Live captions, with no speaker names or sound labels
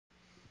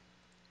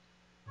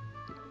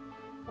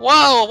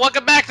Whoa,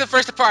 welcome back to the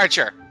first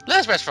departure.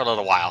 Let's rest for a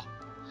little while.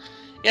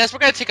 Yes, we're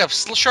going to take a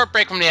short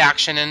break from the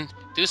action and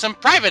do some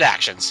private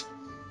actions.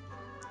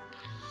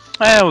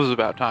 It was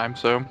about time,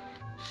 so...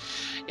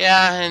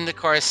 Yeah, and of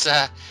course,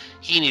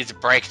 he needs a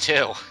break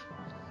too.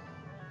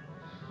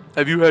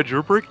 Have you had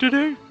your break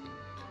today?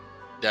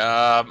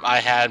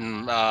 I had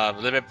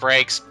limit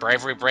breaks,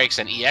 bravery breaks,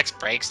 and EX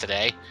breaks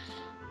today.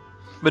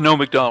 But no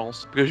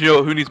McDonald's, because you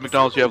know who needs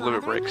McDonald's? You have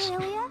limit breaks.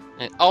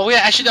 Oh yeah,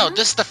 actually no,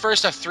 this is the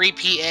first of 3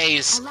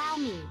 PAs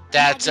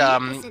that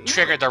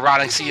triggered the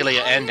Ronic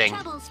Celia ending.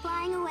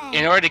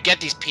 In order to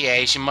get these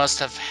PAs, you must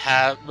have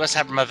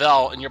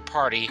Mavelle in your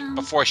party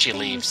before she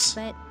leaves.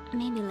 But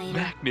maybe later.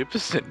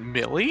 Magnificent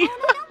Millie? Oh,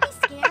 no, don't be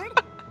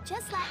scared.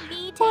 Just let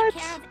me take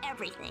care of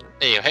everything.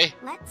 Anyway.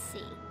 Let's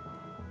see.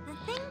 The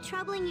thing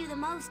troubling you the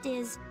most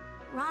is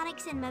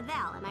Ronix and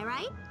Mavelle, am I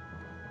right?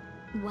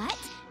 What?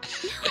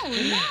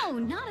 No,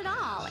 not at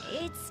all.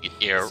 It's just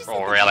that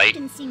the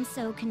captain seems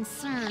so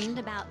concerned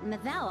about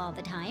Mavelle all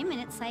the time, and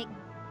it's like,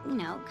 you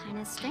know, kind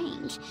of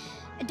strange.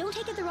 Don't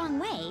take it the wrong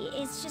way.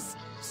 It's just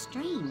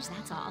strange,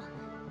 that's all.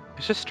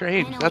 It's just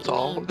strange, that's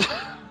all.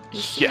 You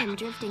see him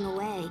drifting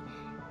away,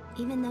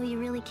 even though you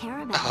really care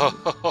about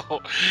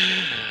him.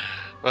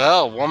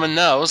 Well, woman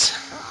knows.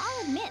 Well,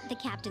 I'll admit the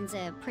captain's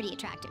a pretty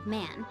attractive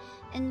man,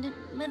 and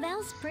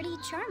Mavelle's pretty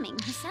charming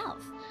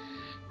herself.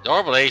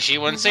 Normally, she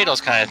wouldn't say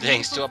those kind of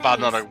things to about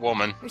another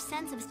woman. Her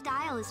sense of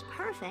style is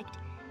perfect,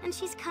 and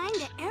she's kind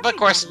to everybody. But of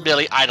course,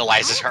 Billy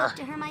idolizes her. I look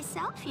to her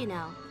myself, you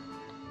know.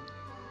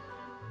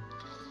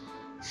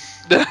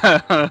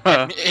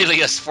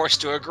 Ilia's forced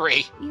to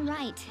agree. You're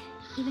right.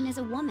 Even as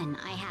a woman,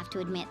 I have to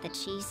admit that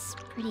she's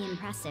pretty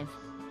impressive.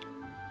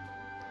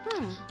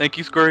 Thank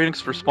you, Square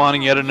Enix, for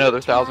spawning yet another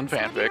 1,000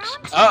 fanfics.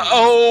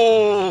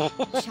 Uh-oh!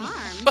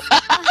 Charms?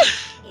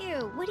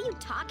 Ew, what are you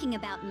talking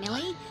about,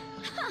 Millie?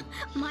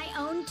 My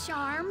own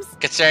charms?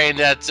 Considering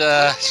that,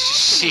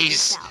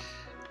 she's...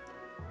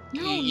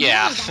 No,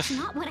 yeah. no, that's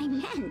not what I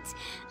meant.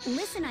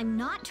 Listen, I'm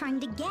not trying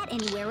to get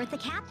anywhere with the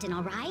captain,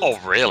 all right? Oh,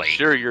 really?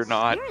 Sure you're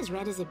not. You're as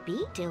red as a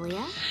beet,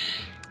 Ilia.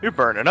 You're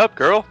burning up,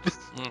 girl.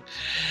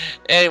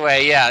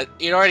 Anyway, yeah,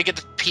 in order to get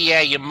the PA,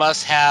 you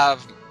must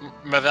have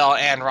Mavelle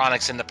and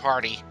Ronix in the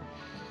party.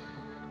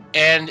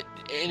 And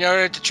in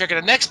order to trigger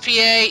the next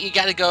PA, you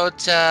gotta go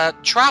to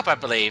Trop, I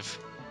believe.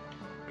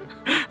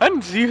 I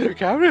didn't see either,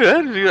 Captain.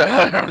 I didn't see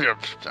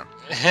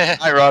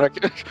that.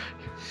 Ironic.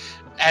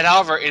 And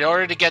however, in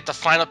order to get the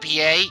final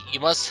PA,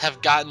 you must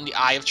have gotten the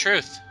Eye of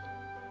Truth.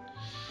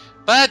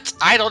 But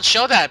I don't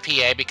show that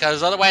PA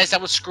because otherwise that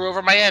would screw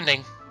over my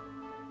ending.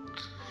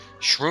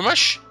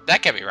 Shroomish?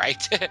 That can't be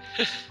right.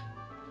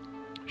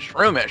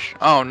 Shroomish?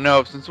 Oh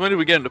no, since when did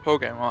we get into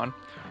Pokemon?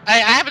 I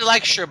happen to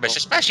like Shroomish,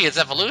 especially its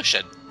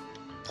evolution.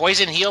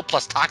 Poison Heal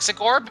plus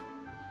Toxic Orb?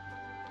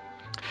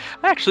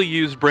 I actually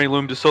used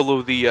Brainloom to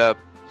solo the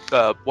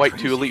White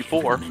 2 Elite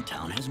 4.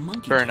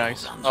 Very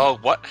nice. Oh,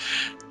 what?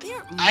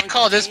 I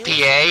call this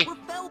PA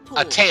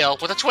a tail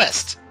with a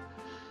twist.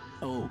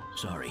 Oh,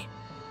 sorry.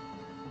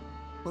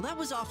 Well, that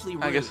was awfully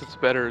rude. I guess it's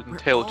better than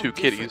Tale of Two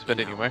Kitties, but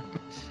anyway.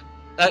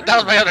 That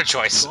was my other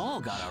choice. We all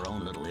got our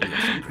own little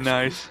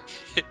Nice.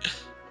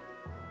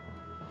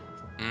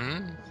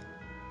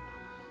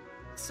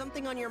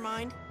 Something on your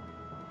mind?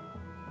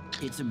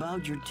 It's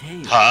about your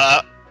tail.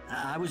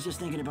 I was just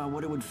thinking about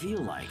what it would feel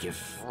like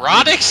if...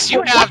 Ronix,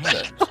 you have...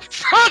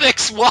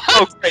 Ronix, what?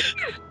 Okay.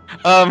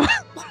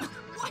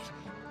 What?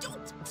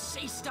 Don't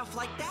say stuff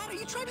like that. Are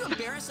you trying to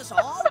embarrass us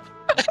all?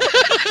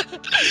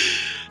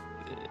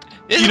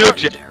 You know,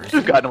 Jeff,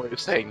 you've gotten away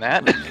with saying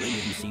that. It didn't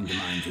seem to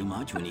mind too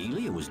much when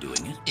Ilia was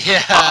doing it.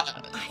 Yeah.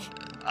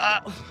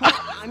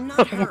 I'm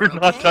not her, We're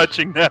not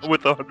touching that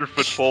with a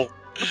 100-foot pole.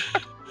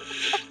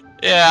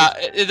 Yeah,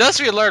 it does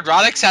be learned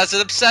Ronix has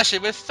an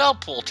obsession with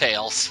Felpool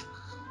tails.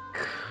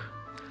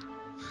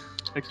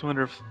 Makes me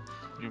wonder if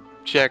you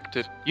checked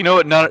it. You know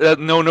what? No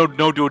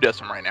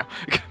duodecim right now.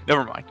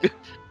 Never mind.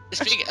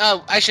 Speaking,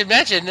 I should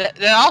mention that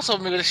also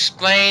would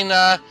explain,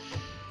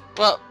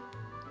 well,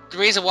 the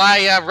reason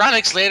why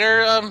Ronix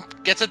later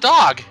gets a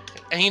dog,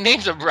 and he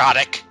names him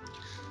Ronic.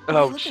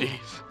 Oh, jeez.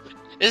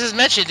 This is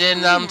mentioned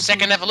in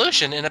Second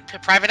Evolution in a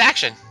private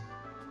action.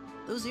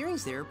 Those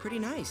earrings there are pretty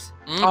nice.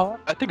 Oh,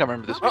 I think I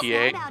remember this PA.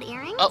 About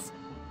earrings? Oh,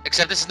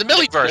 except this is the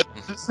Millie version.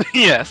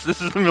 Yes, this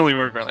is the Millie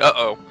version.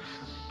 Uh-oh.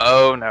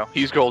 Oh, no.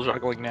 He's gold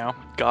juggling now.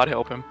 God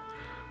help him.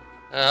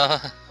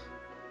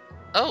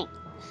 Oh.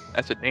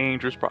 That's a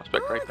dangerous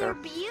prospect right there.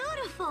 They're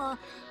beautiful.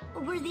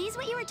 Were these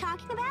what you were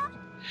talking about?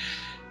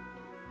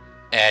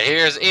 And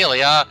here's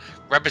Ilia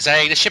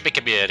representing the shipping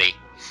community.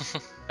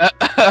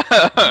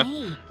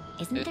 Hey,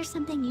 isn't there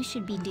something you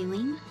should be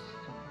doing?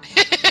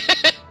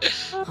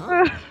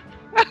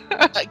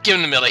 Give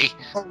him the Millie.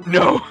 Oh,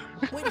 no.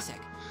 Wait a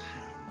sec.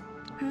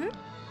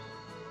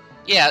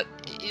 Yeah,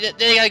 then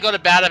you gotta go to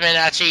Badham and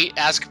actually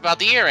ask about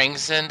the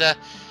earrings, and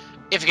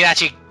if you can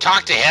actually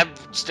talk to him,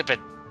 stupid.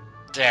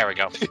 There we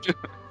go.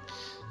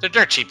 They're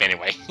dirt cheap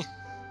anyway.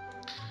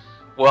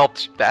 Well,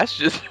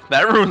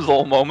 that ruins the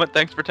whole moment.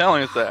 Thanks for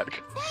telling us that.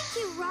 Thank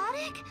you,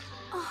 Roddick.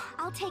 Oh,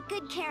 I'll take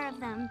good care of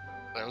them.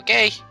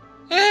 Okay.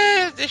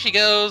 There she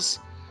goes.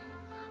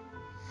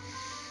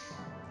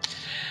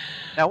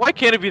 Now, why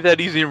can't it be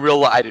that easy in real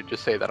life? I didn't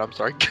just say that. I'm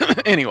sorry.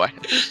 Anyway,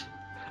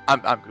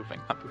 I'm goofing.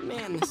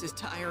 Man, this is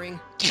tiring.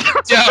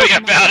 Tell me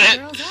about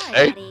it.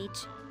 Hey.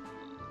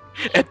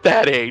 At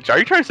that age, are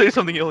you trying to say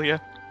something, Ilya?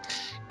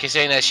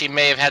 Saying that she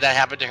may have had that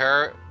happen to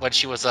her when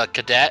she was a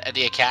cadet at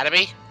the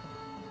academy.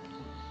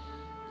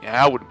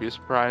 Yeah, I wouldn't be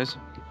surprised.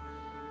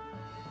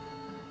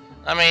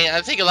 I mean,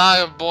 I think a lot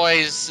of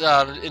boys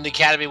in the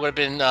academy would have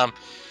been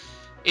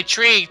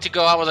intrigued to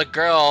go out with a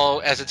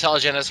girl as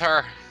intelligent as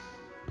her.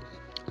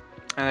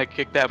 And I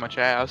kicked that much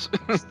ass.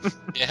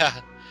 Yeah.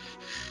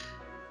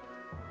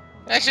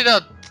 Actually, no.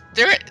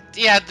 There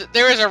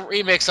is a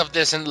remix of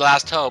this in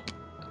Last Hope,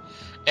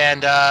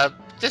 and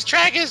this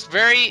track is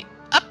very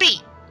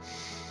upbeat.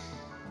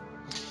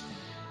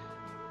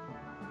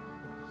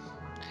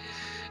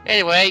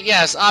 Anyway,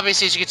 yes,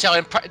 obviously, as you can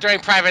tell, during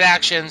private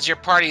actions, your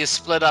party is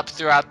split up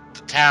throughout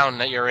the town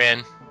that you're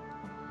in.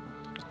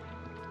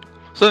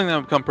 Something that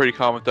would become pretty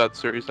common with that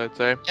series, I'd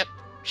say. Yep,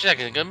 she's not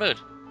in a good mood.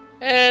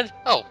 And,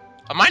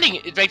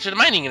 it's back to the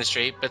mining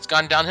industry, but it's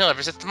gone downhill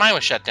ever since the mine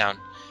was shut down.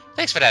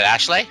 Thanks for that,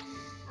 Ashley.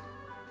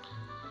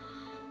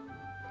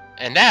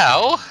 And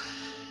now...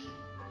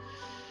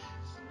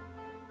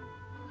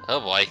 Oh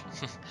boy.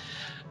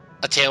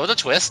 A Tale with a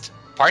Twist,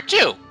 Part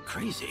 2.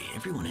 Crazy,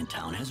 everyone in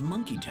town has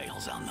monkey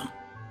tails on them.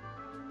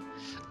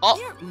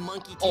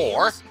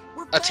 Or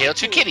A Tale of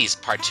Two Kitties,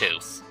 Part 2.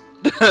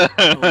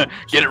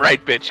 Get it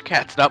right, bitch.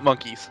 Cats, not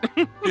monkeys.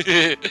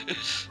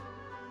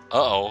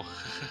 Uh-oh.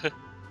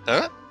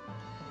 Huh?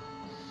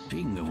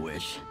 Speaking of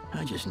which,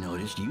 I just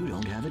noticed you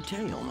don't have a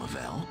tail,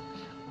 Mavelle.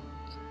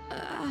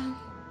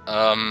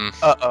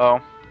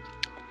 Uh-oh.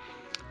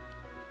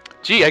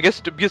 Gee, I guess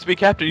to be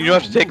captain, you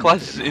don't have to take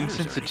classes in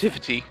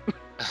sensitivity.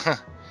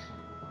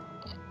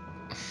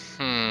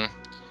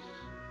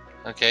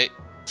 Okay.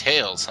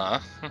 Tails, huh?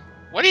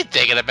 What are you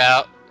thinking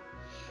about?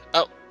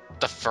 Oh,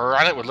 the fur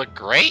on it would look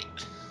great?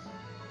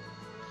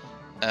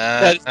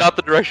 That's not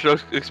the direction I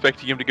was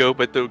expecting him to go,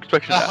 but the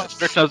direction I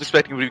was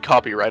expecting would be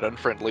copyright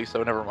unfriendly,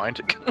 so never mind.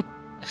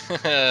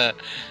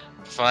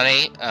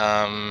 Funny. He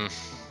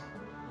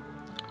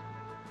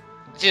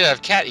didn't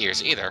have cat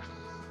ears either.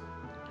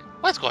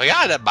 What's going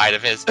on in that mind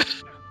of his?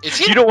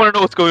 You don't want to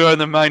know what's going on in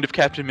the mind of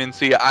Captain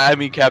Mincy. I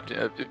mean,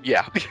 Captain...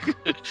 yeah.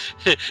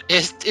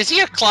 Is he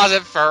a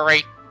closet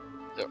furry?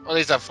 Or at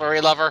least a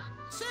furry lover?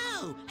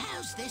 So,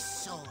 how's this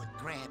sword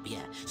grab you?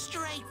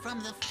 Straight from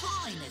the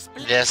finest...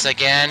 This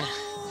again?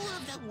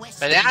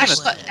 But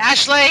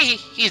Ashley,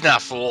 he's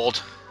not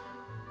fooled.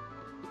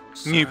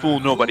 You fool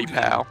nobody,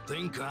 pal.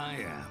 Think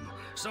I am?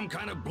 Some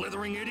kind of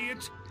blithering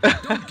idiot?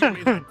 Don't give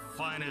me that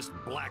finest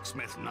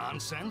blacksmith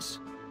nonsense.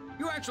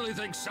 You actually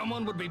think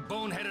someone would be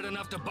boneheaded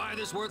enough to buy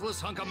this worthless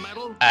hunk of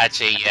metal?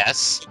 Actually,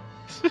 yes.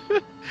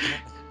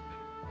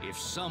 If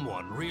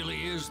someone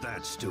really is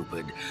that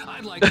stupid,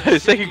 I'd like to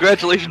say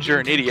congratulations,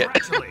 you're an idiot.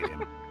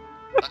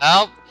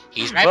 Well,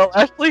 he's right. Well,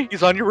 Ashley,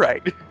 he's on your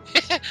right.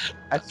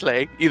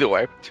 Ashley, either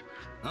way.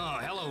 Oh,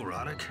 hello,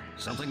 Roddick.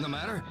 Something the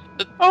matter?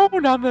 Oh,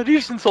 no, you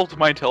just insulted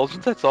my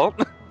intelligence, that's all.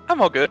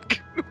 I'm all good.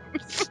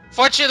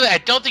 Fortunately, I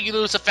don't think you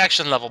lose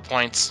affection level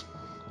points.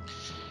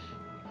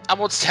 I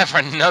won't stand for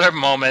another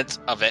moment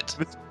of it.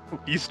 This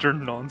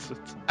Eastern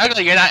nonsense.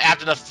 Actually, you're not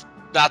apt enough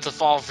not to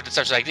fall for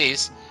deceptions like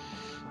these.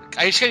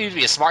 I just gotta need to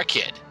be a smart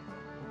kid.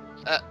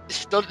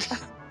 Don't...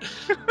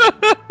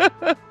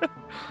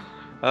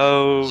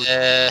 Oh.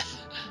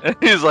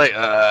 He's like,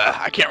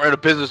 I can't run a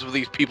business with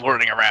these people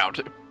running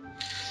around.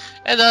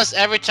 And thus,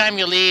 every time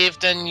you leave,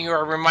 then you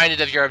are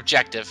reminded of your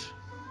objective.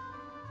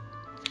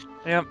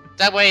 Yep.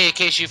 That way, in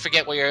case you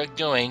forget what you're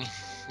doing,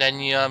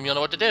 then you'll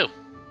know what to do.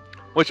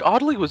 Which,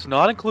 oddly, was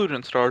not included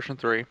in Star Ocean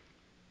 3.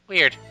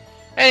 Weird.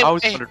 Anyway, I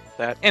always wondered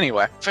that.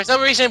 Anyway. For some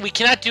reason, we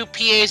cannot do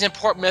PAs in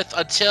Portsmouth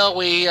until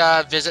we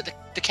visit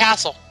the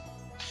castle.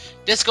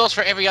 This goes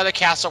for every other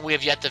castle we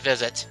have yet to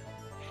visit.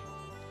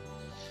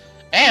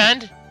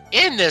 And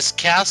in this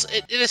castle,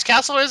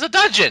 is a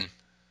dungeon.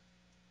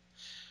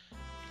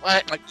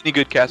 What? Like any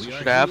good castle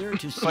should have.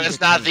 But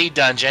it's not the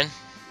dungeon.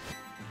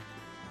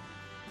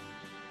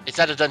 It's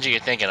not the dungeon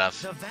you're thinking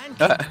of. The Van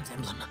Kingdom's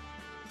emblem.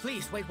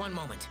 Please wait one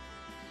moment.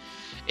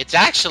 It's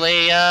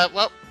actually,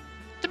 well,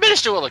 the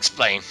minister will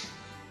explain.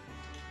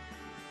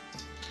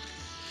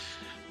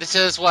 This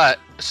is what?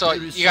 So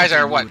you guys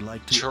are what?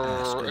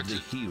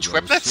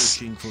 Triplets?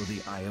 Actually,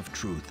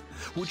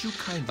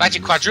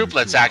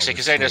 quadruplets, actually,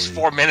 considering there's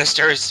 4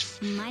 ministers,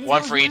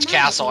 one for each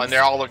castle, and they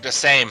all look the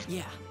same.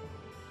 Yeah.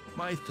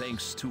 My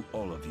thanks to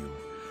all of you.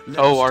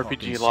 Oh,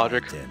 RPG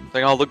logic.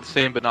 They all look the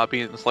same, but not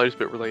being in the slightest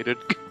bit related.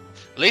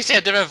 At least they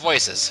have different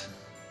voices.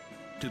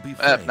 To be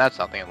frank, that's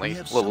something at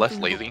least. A little less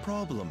lazy.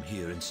 Problem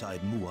here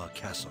inside Mua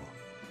Castle.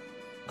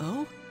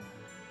 Oh?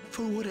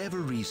 For whatever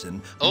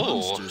reason,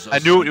 I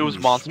knew it was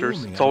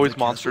monsters. It's always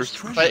monsters.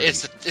 But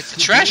it's the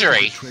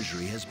treasury. The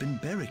treasury has been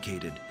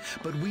barricaded,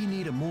 but we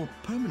need a more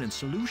permanent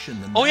solution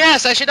than Oh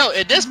yes, I should know.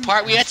 In this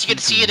part, we actually get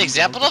to see an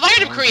example of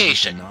item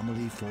creation.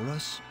 Anomaly for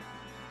us?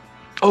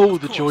 Oh,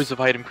 the joys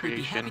of item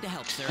creation. Happy to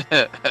help, sir.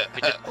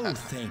 Oh,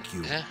 thank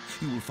you.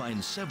 You will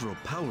find several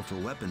powerful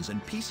weapons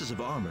and pieces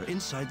of armor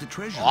inside the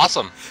treasury.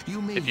 Awesome.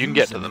 You may If you can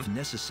use get to them if them.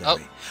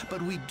 necessary,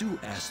 but we do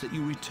ask that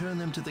you return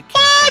them to the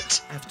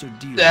castle after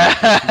dealing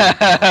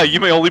with You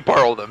may only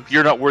borrow them.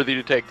 You're not worthy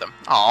to take them.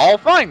 Oh,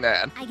 fine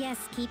then. I guess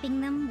keeping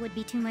them would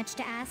be too much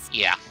to ask.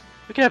 Yeah.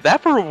 We can have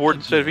that for a reward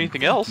instead of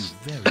anything Thank else.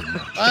 you very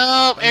much.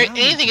 Well, Allow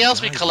me anything to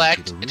else we guide you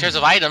collect to the in terms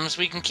room. of items,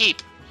 we can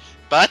keep.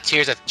 But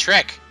here's a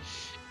trick.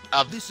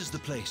 This is the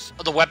place.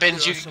 The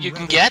weapons There are some you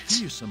can rather get,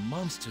 fearsome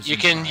monsters you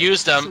can inside,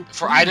 use them so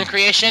for please item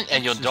creation,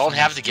 and you don't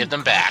have to give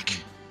them back.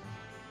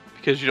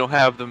 Because you don't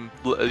have them,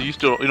 you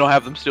don't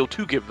have them still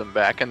to give them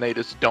back, and they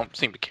just don't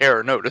seem to care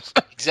or notice.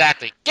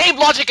 Exactly. Game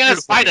logic at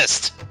its Beautiful.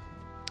 finest.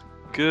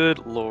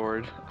 Good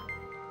lord.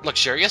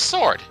 Luxurious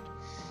sword.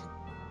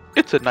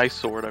 It's a nice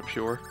sword, I'm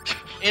sure.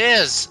 It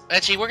is.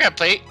 Actually, we're gonna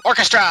play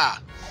Orchestra.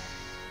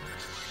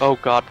 Oh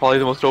god, probably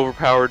the most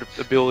overpowered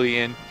ability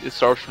in it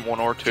starts from 1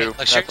 or 2.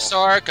 Luxurious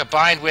sword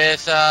combined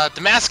with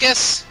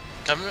Damascus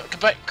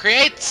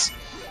creates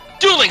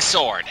dueling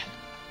sword.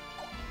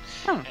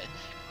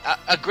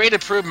 A great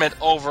improvement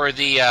over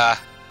the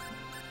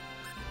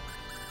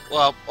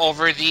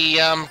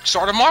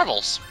Sword of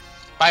Marvels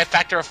by a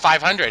factor of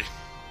 500.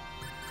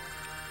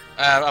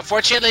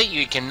 Unfortunately,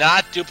 you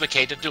cannot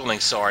duplicate the dueling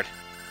sword.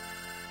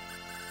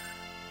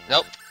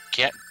 Nope,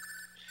 can't.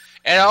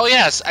 And oh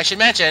yes, I should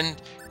mention,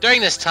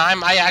 during this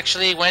time, I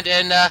actually went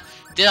and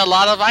did a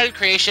lot of item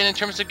creation in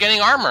terms of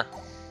getting armor,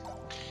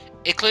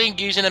 including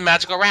using a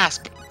magical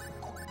rasp.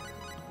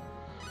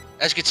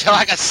 As you can tell,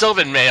 I got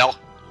Sylvan Mail.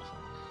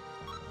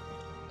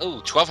 Ooh,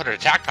 1200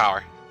 attack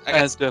power.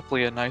 That's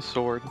definitely a nice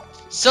sword.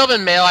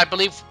 Sylvan Mail, I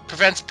believe,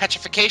 prevents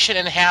petrification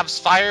and halves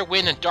fire,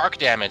 wind, and dark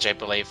damage, I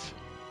believe.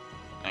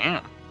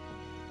 Damn.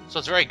 So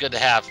it's very good to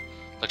have.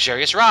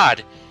 Luxurious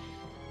Rod.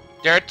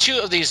 There are 2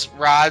 of these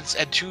rods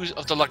and 2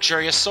 of the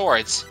luxurious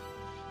swords.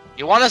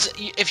 You want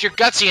to, if you're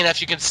gutsy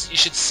enough, you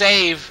should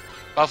save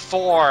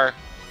before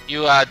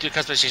you do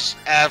customization.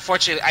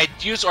 Unfortunately, I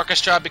use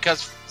Orchestra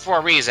because for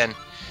a reason.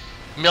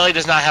 Millie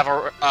does not have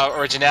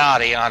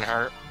originality on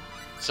her,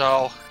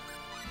 so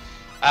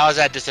I was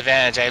at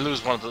disadvantage. I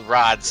lose one of the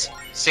rods.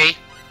 See?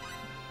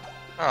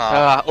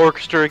 Oh.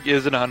 Orchestra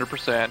isn't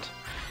 100%.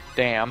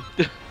 Damn.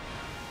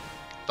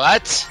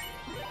 But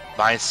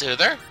Mind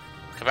Soother,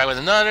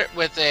 combined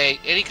with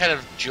any kind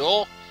of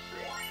jewel,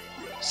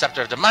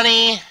 Scepter of the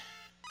Money.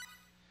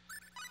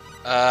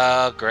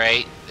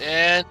 Great.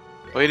 And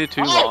Waited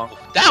too long.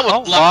 That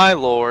was Oh my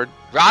lord.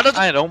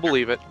 I don't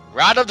believe it.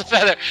 Rod of the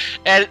Feather,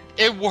 and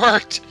it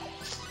worked.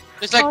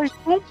 It's like, I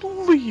don't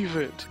believe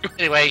it.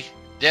 anyway,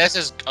 this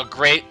is a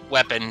great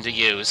weapon to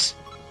use.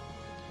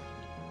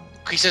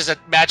 Increases the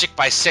magic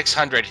by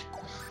 600.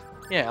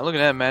 Yeah, look at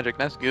that magic.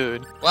 That's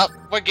good. Well,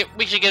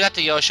 we should get that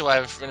to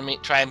Yoshua for the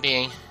time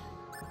being.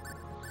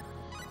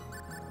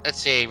 Let's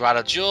see, Rod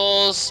of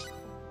Jewels.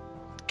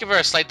 Give her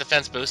a slight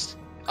defense boost.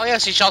 Oh yeah,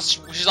 she's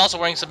also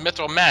wearing some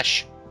mithril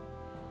mesh.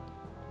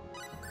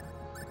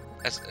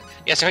 Yes,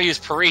 I'm gonna use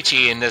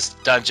Perichi in this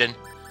dungeon.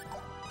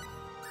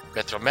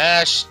 Mithril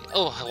mesh.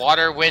 Oh,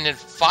 water, wind, and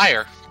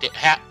fire.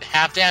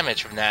 Half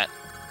damage from that.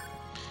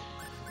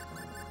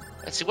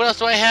 Let's see, what else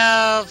do I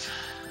have?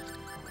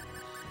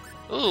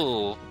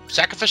 Ooh,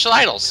 sacrificial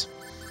idols.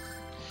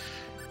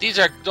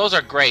 Those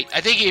are great.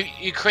 I think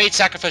you create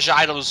sacrificial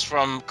idols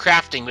from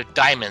crafting with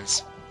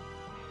diamonds.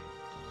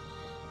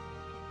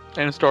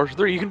 And in Star Wars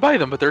 3, you can buy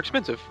them, but they're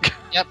expensive.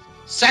 Yep.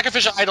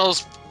 Sacrificial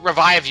idols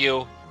revive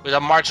you with a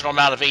marginal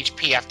amount of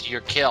HP after you're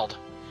killed.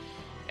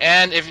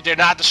 And if they're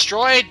not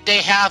destroyed, they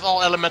have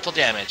all elemental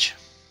damage.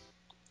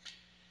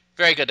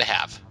 Very good to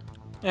have.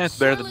 Yeah, it's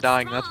better than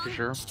dying, that's for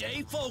sure.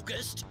 Stay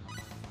focused.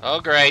 Oh,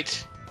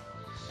 great.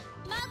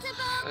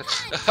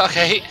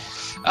 Okay.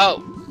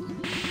 Oh.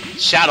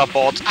 Shadow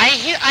Bolt.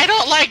 I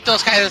don't like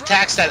those kind of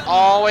attacks that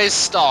always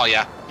stall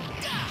ya.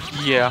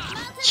 Yeah.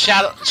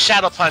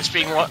 Shadow Punch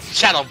being one.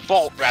 Shadow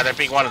Bolt, rather,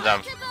 being one of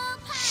them.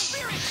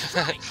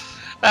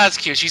 That's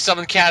cute. She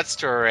summoned cats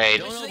to her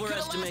aid. Don't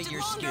overestimate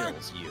your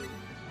skills, you.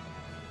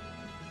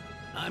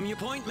 I'm your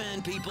point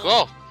man, people.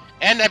 Cool.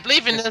 And I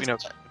believe in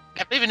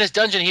this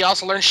dungeon he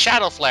also learned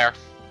Shadow Flare.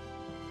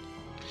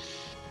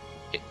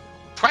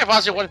 Probably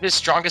possibly one of his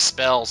strongest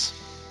spells.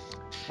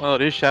 Well,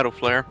 it is Shadow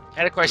Flare.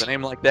 And of course, with a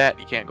name like that,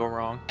 you can't go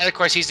wrong. And of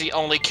course, he's the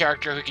only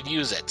character who can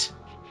use it,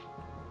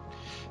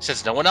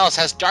 since no one else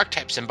has Dark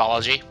type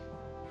symbology.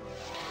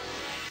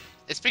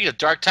 And speaking of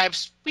Dark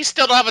types, we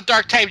still don't have a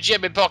Dark type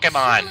gym in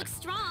Pokemon.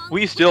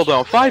 We still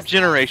don't. 5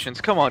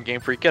 generations. Come on,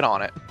 Game Freak, get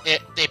on it.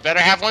 They better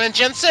have one in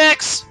Gen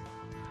 6.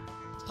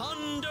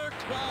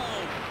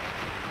 Thundercloud.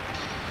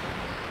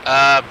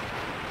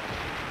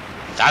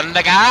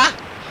 Thundaga?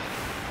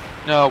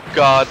 No,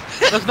 God.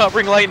 Let's not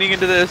bring lightning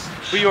into this.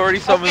 We already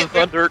summoned the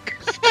Thunder.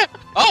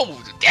 Oh,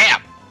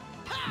 damn.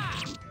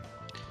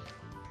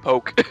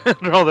 Poke.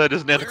 No, that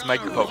isn't it. It's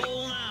Mega Poke.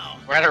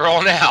 We're at a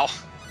roll now.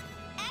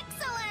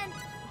 Excellent. Am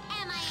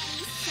I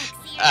any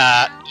sexier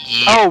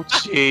Yeah. Oh,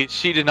 jeez.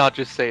 She did not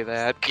just say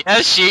that.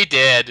 Yes, she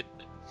did.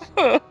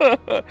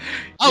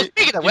 Oh,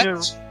 speaking of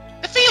which,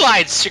 the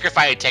feline's secret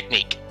fighting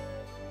technique.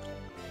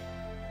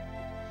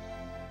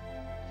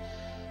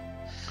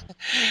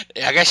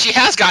 I guess she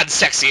has gotten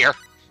sexier.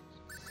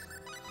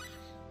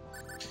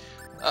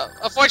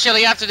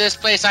 Unfortunately, after this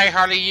place, I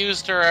hardly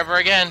used her ever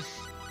again.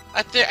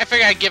 I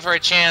figured I'd give her a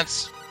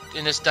chance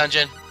in this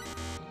dungeon.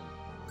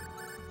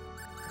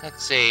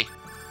 Let's see.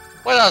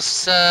 What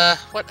else?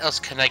 What else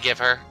can I give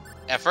her?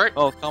 Effort?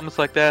 Oh, comments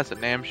like that's a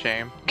damn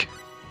shame.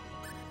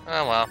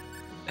 Oh well.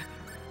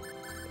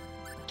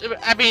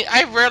 I mean,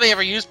 I rarely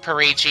ever use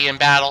Perichi in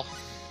battle.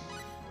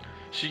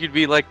 She could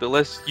be like the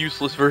less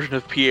useless version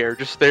of Pierre,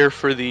 just there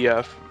for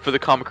the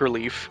comic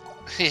relief.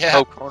 Yeah.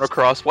 Oh, Chrono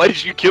Cross, why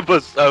did you give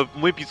us a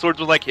wimpy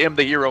swordsman like him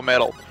the hero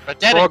medal? But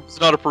then, Frog does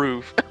not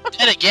approve.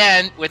 Then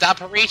again, without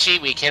Perichi,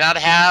 we cannot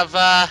have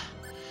the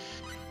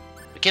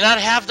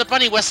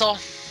bunny whistle.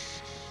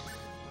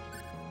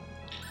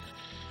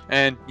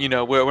 And you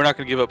know we're not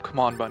gonna give up. Come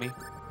on, Bunny.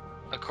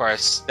 Of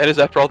course. That is,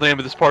 after all, the name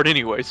of this part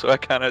anyway. So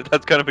that's kind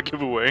of a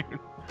giveaway.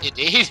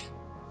 Indeed.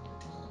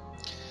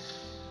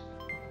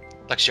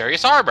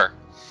 Luxurious arbor.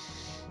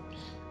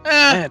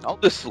 Man, all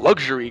this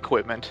luxury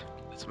equipment.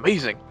 It's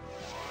amazing.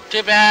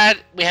 Too bad.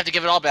 We have to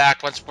give it all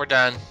back once we're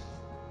done.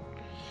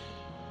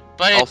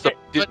 But Also,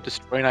 didn't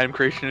destroy an item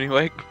creation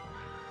anyway.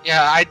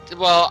 Yeah,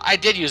 I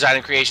did use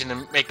item creation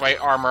to make my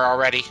armor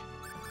already.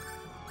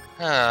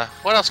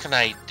 What else can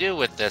I do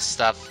with this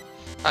stuff?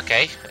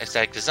 Okay,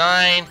 aesthetic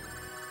design.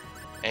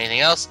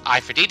 Anything else? Eye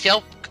for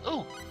detail.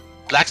 Ooh,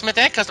 blacksmith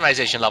and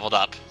customization leveled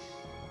up.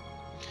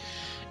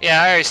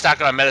 Yeah, I already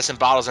stocked on medicine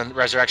bottles and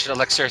resurrection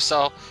elixir,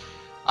 so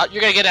you're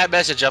gonna get that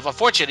message of,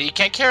 unfortunately, you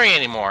can't carry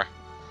anymore.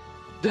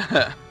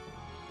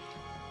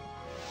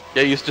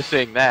 Get used to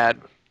seeing that.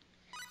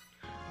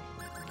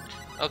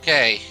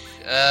 Okay,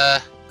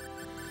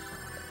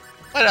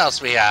 what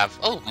else we have?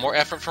 Oh, more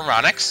effort from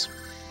Ronix.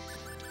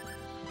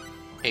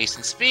 Haste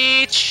and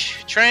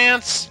speech,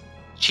 trance.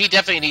 She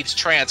definitely needs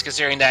trance,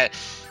 considering that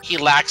he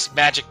lacks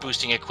magic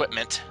boosting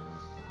equipment.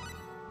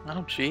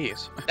 Oh,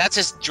 jeez. That's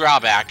his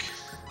drawback.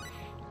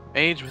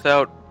 Mage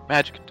without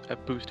magic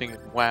boosting.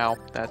 Wow,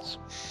 that's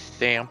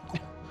damn.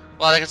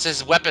 Well, I guess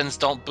his weapons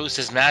don't boost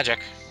his magic.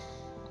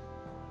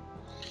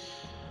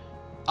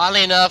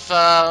 Oddly enough,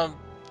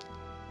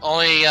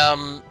 only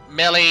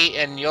Melee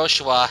and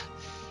Yoshua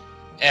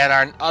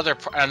and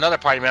another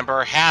party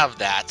member have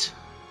that.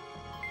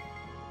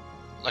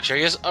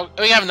 Luxurious. Oh,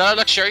 we have another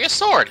luxurious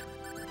sword.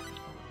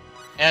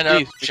 And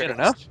Jeez, we get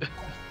enough.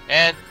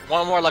 And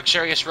one more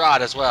luxurious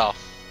rod as well.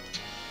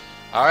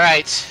 All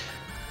right.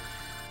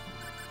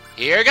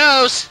 Here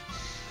goes.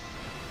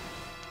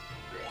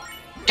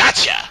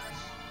 Gotcha.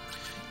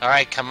 All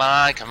right, come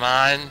on, come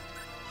on.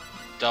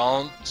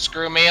 Don't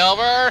screw me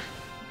over.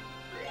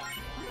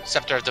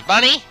 Scepter of the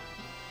Bunny.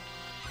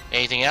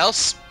 Anything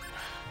else?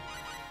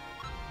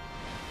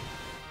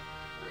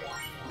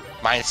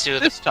 Minus 2.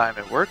 This time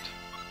it worked.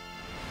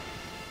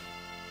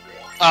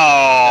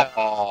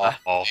 Oh,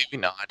 maybe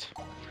not.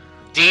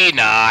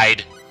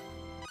 Denied.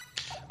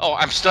 Oh,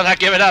 I'm still not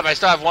giving up. I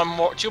still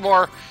have two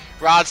more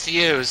rods to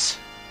use.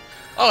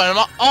 Oh, and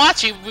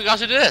actually, we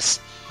also do this.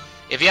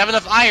 If you have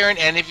enough iron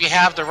and if you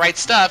have the right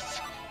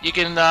stuff, you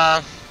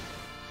can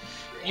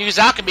use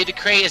alchemy to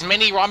create as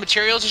many raw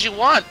materials as you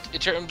want in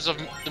terms of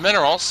the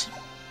minerals.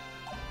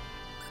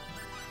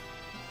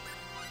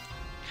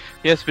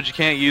 Yes, but you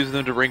can't use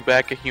them to bring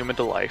back a human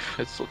to life.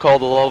 It's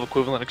called the law of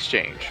equivalent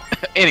exchange.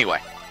 Anyway,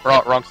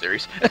 wrong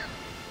series.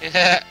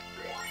 Yeah.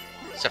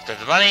 Scepter of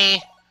the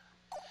Bunny.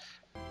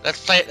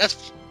 Let's play.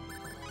 Let's.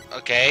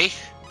 Okay.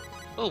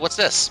 Ooh, what's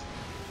this?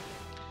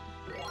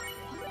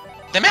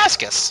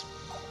 Damascus.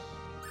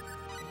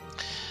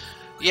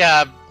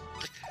 Yeah.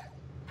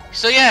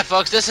 So yeah,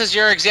 folks, this is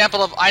your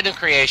example of item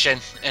creation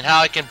and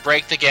how it can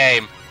break the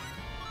game.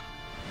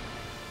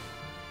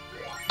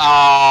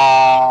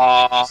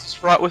 Aww. This is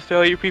fraught with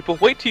failure, people.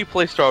 Wait till you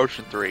play Star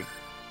Ocean 3.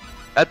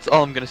 That's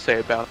all I'm gonna say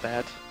about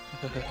that.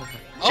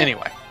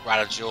 Anyway. Rod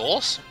of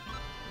Jewels.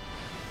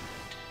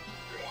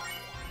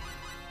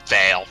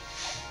 Fail.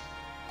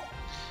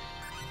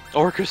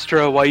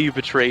 Orchestra, why you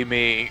betray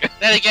me?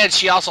 Then again,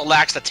 she also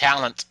lacks the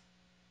talent.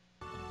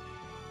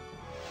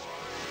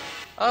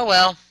 Oh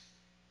well.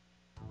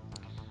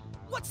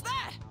 What's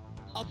that?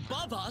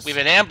 Above us? We've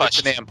been ambushed.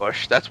 It's an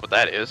ambush. That's what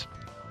that is.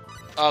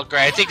 Oh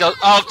great, I think those.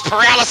 Oh,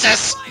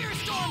 paralysis!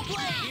 Firestorm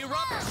blade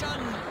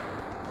eruption.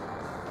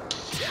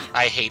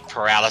 I hate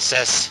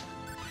paralysis.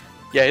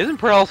 Yeah, isn't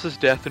paralysis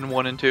death in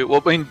 1 and 2?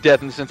 Well, I mean,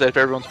 death in the sense that if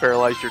everyone's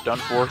paralyzed, you're done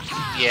for.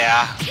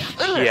 Yeah.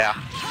 Yeah.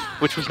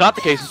 Which was not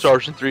the case in Star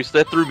Ocean 3, so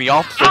that threw me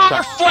off the first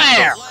time.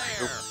 Flare!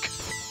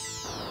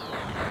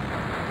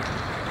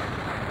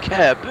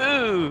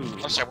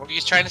 Kaboo! I'm sorry, what were you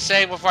trying to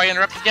say before I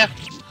interrupted you?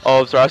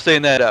 Oh, sorry, I was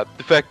saying that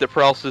the fact that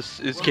paralysis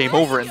is game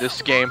over in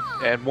this game,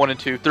 and 1 and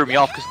 2 threw me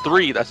off, because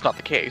 3, that's not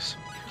the case.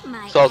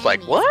 So I was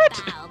like,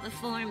 what?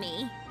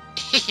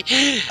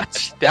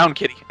 Down,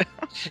 kitty.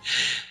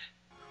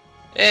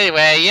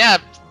 Anyway, yeah,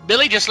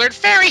 Billy just learned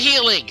fairy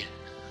healing.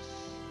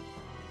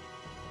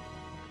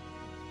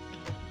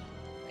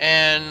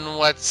 And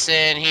what's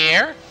in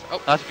here?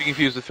 Oh, Not to be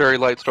confused with Fairy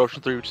Light Star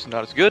Ocean 3, which is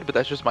not as good, but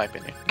that's just my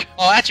opinion.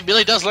 oh, actually,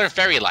 Billy does learn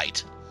Fairy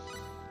Light.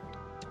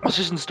 It's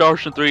just in Star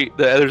Ocean 3,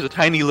 there's a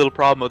tiny little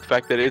problem with the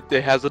fact that it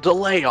has a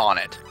delay on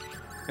it.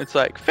 It's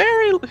like,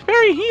 fairy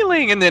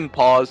healing, and then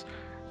pause,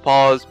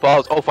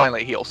 oh,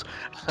 finally it heals.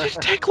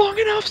 Didn't take long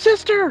enough,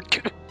 sister!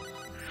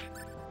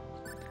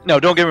 No,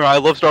 don't get me wrong, I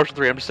love Star Ocean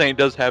 3, I'm just saying it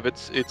does have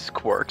its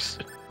quirks.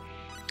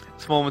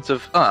 It's moments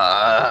of,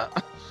 I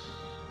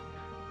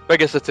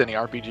guess that's any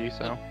RPG,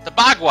 so. The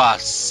Bagua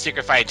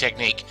secret fighting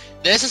technique.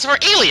 This is for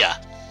Elia.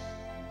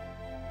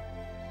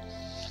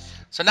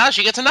 So now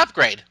she gets an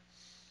upgrade.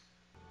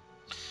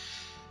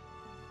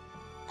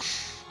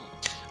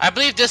 I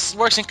believe this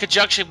works in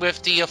conjunction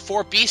with the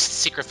 4 Beasts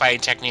secret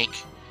fighting technique,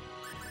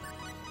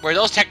 where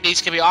those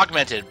techniques can be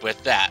augmented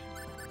with that.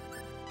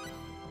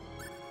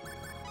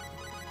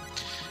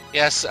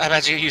 Yes, I've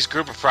actually used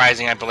group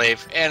reprising, I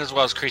believe, and as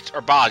well as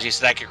herbology,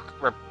 so that I can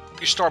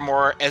restore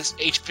more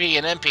HP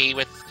and MP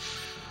with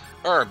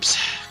herbs.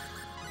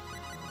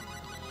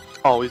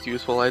 Always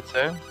useful, I'd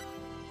say.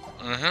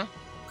 Mm-hmm.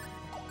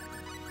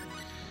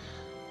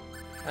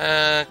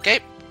 Okay,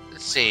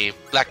 let's see.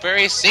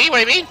 Blackberries, see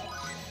what I mean?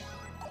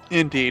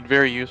 Indeed,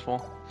 very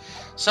useful.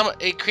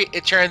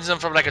 It turns them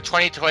from like a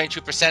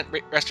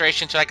 20-22%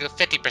 restoration to like a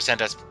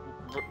 50% as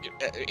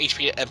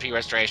HP MP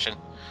restoration.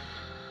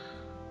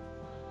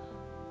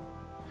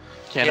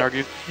 Can't argue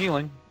with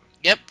healing.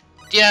 Yep.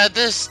 Yeah,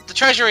 the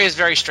treasury is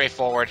very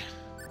straightforward.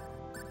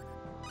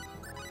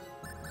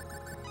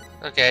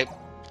 Okay.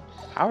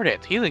 Power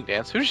Dance, Healing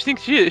Dance? Who does she think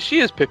she is? She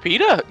is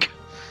Pepita?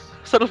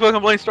 Son of a fucking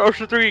playing Star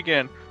Ocean 3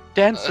 again.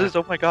 Dances,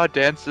 oh my god,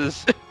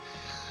 dances.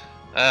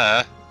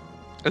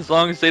 As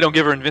long as they don't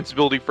give her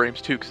invincibility frames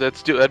too, because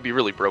that'd be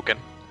really broken.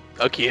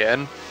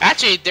 Again.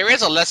 Actually, there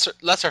is a lesser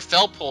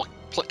Felpool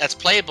that's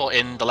playable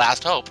in The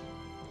Last Hope.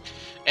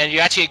 And you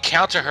actually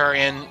encounter her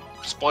in,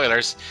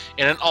 spoilers,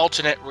 in an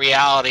alternate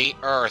reality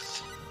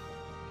Earth.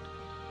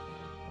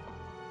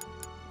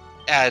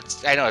 I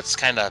know, it's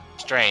kind of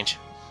strange.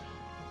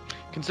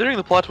 Considering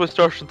the plot twist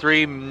Star Ocean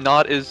 3,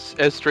 not as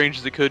strange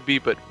as it could be,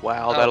 but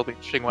wow, that'll be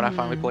interesting when I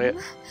finally play it.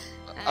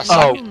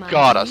 Oh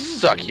god, a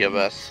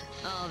succubus.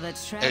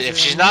 If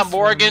she's not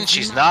Morgan,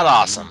 she's not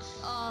awesome.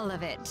 All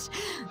of it.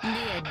 Be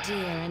a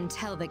dear and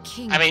tell the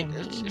king. I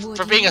mean,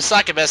 for being a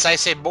succubus, I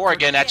say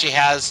Morgan actually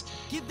has,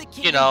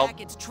 you know,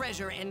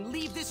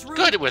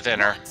 good within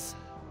her.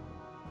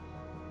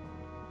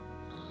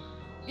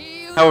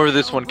 However,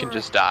 this one can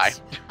just die.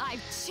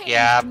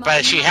 Yeah,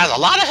 but she has a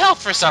lot of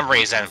health for some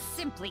reason.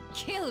 Simply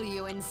kill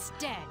you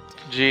instead.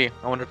 Gee,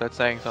 I wonder if that's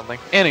saying something.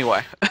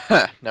 Anyway,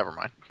 never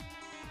mind.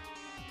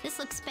 This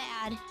looks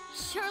bad.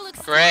 Sure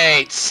looks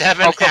great.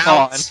 7 oh, come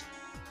ounce.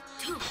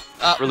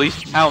 On.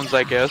 Release pounds,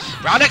 I guess.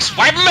 Ronix,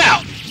 wipe them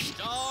out.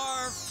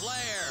 Star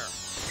Flare.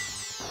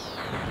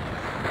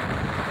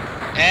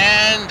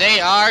 And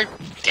they are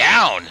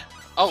down.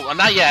 Oh, well,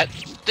 not yet.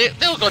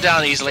 They'll go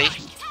down easily.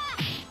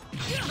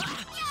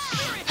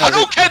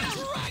 Hadouken!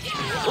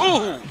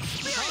 Ooh!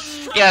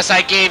 Yes,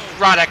 I gave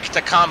Roddick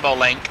the combo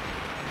link.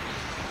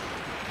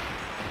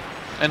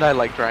 And I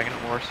like Dragon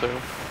more, so.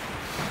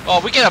 Oh,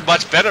 we get a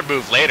much better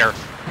move later.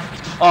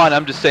 Oh, and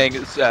I'm just saying,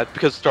 it's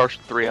because Star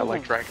Ocean 3, I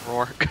like Dragon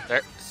more.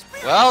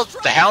 Well,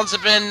 the hounds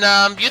have been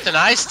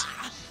euthanized.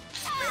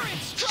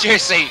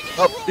 Seriously.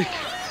 Oh,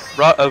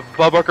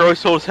 Bob Barker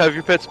always told us have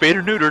your pet spayed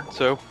or neutered,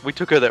 so we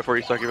took care of that for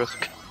you, Succubus.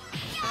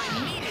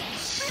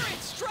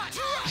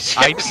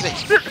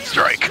 Spirit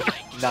Strike.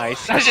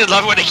 Nice. I just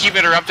love when they keep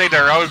interrupting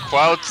their own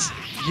quotes.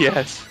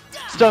 Yes.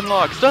 Stun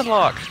lock, stun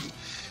lock.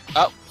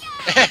 Oh,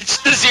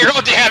 it's 0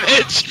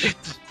 damage.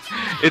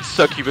 It's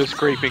Succubus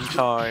scraping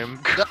time.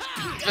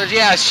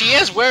 Yeah, she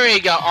is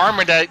wearing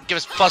armor that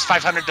gives plus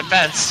 500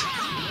 defense.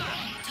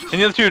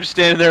 And the other two are just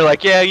standing there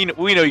like, yeah,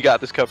 we know you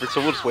got this covered,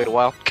 so we'll just wait a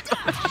while.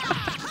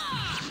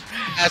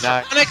 As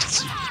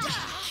nice.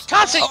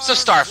 Constant use of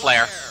Star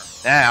Flare.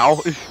 Now.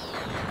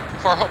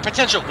 For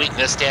potential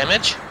weakness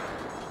damage.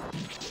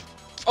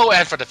 Oh,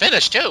 and for the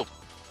finish, too.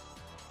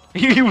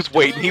 He was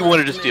waiting. He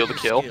wanted to steal the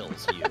kill.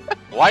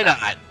 Why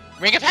not?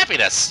 Ring of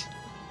Happiness.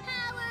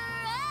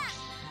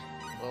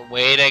 Well,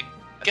 way to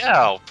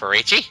go,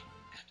 Perici.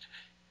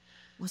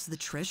 Was the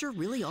treasure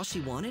really all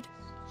she wanted?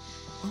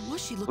 Or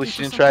was she looking At least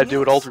she for didn't try to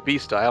do it else? Alter B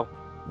style.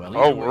 Well,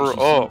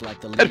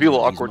 that'd be a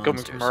little awkward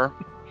coming from her.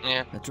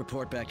 Yeah. Let's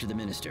report back to the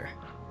minister.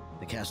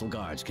 The castle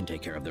guards can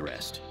take care of the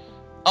rest.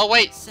 Oh,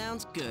 wait.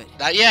 Sounds good.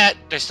 Not yet.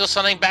 There's still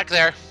something back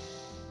there.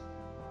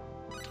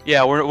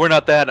 Yeah, we're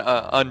not that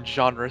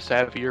ungenre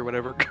savvy or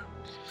whatever.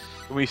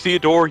 When we see a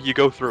door, you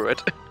go through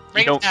it.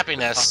 Ring of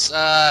Happiness.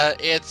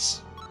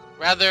 It's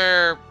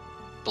rather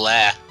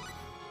blah.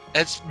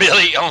 It's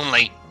Billy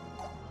only.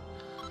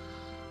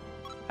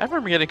 I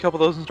remember getting a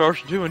couple of those in Star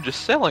Ocean 2 and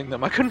just selling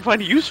them. I couldn't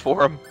find a use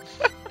for them.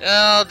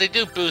 Well, they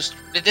did boost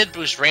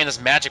Raina's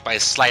magic by a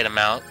slight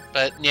amount,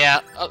 but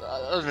yeah,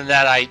 other than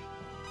that,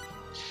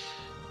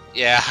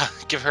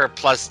 give her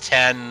plus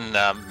 10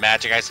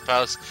 magic, I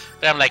suppose.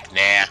 But I'm like,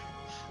 nah.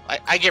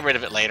 I get rid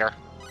of it later.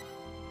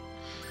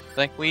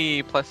 Thank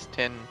we plus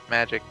 10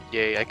 magic.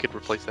 Yay, I could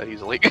replace that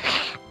easily.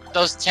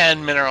 Those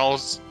 10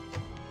 minerals,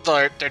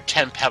 they're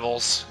 10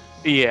 pebbles.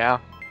 Yeah.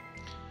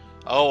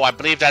 Oh, I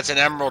believe that's an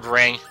emerald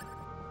ring.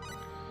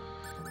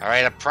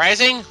 Alright,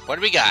 uprising. What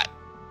do we got?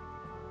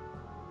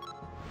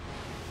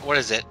 What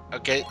is it?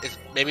 Okay,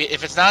 maybe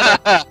if it's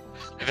not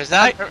if it's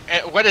not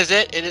what is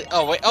it?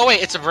 Oh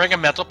wait, it's a ring of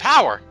mental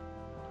power.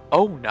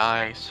 Oh,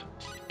 nice.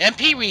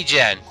 MP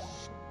regen.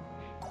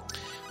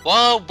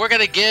 Well, we're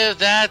gonna give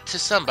that to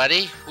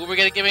somebody. Who we're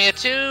gonna give it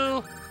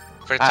to?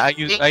 I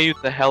use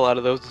the hell out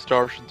of those in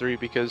Star Ocean 3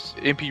 because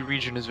MP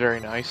region is very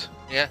nice.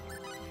 Yeah.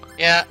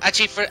 Yeah,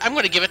 actually, I'm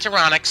going to give it to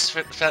Ronix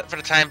for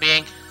the time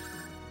being.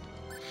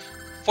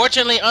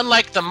 Fortunately,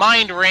 unlike the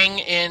Mind Ring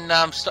in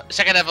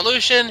Second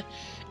Evolution,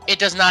 it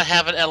does not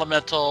have an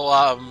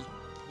elemental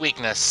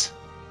weakness.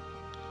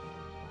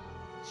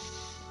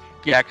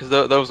 Yeah, because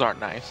those aren't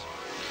nice.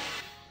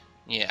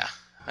 Yeah.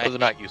 Those are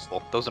not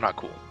useful. Those are not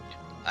cool.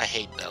 I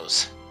hate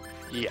those.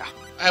 Yeah.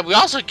 We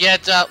also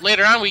get,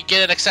 later on, we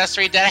get an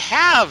accessory that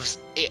has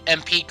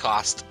MP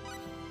cost.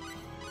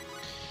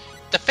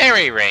 The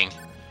Fairy Ring.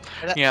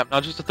 Yeah,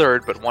 not just a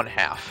third, but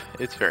 1/2.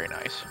 It's very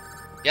nice.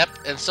 Yep,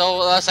 and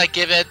so unless I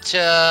give it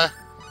to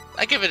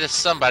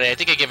somebody. I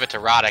think I give it to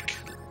Roddick.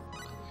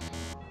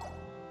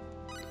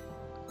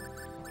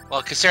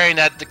 Well, considering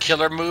that the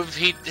killer move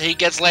he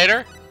gets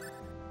later,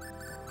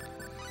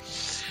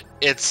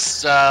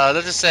 it's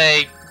let's just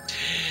say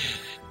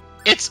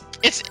it's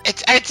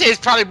I'd say it's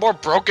probably more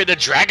broken than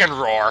Dragon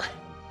Roar.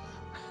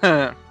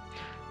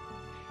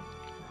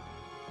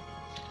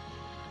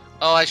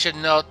 Oh, I should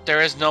note, there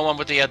is no one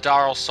with the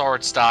Adaro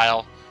sword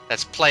style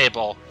that's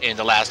playable in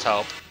The Last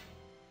Hope.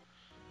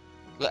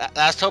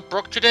 Last Hope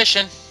broke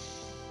tradition.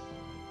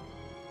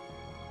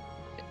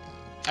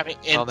 I mean,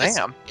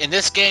 in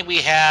this game we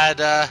had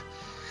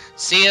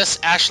Cius,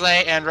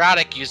 Ashley, and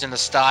Roddick using the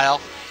style.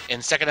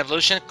 In Second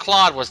Evolution,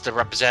 Claude was the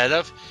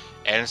representative,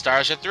 and in Star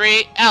Ocean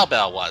 3,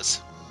 Albel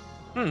was.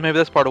 Maybe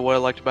that's part of what I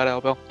liked about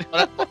Albel.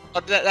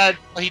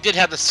 He did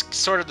have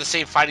sort of the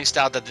same fighting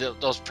style that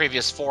those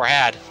previous 4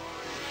 had.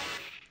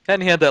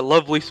 And he had that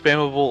lovely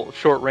spammable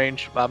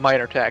short-range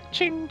minor attack.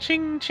 Ching,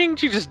 ching, ching,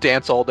 ching, just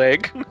dance all day.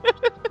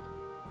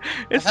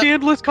 It's the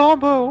endless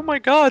combo. Oh my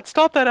god,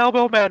 stop that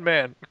Albel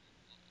madman.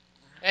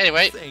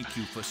 Anyway. Thank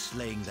you for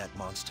slaying that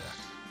monster.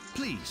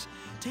 Please,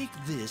 take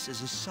this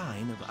as a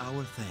sign of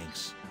our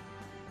thanks.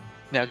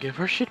 Now give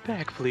her shit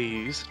back,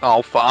 please.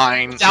 Oh,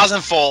 fine.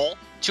 1,000 full,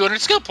 200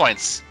 skill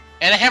points,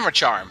 and a hammer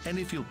charm. And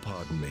if you'll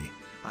pardon me,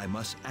 I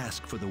must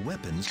ask for the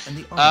weapons and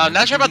the armor.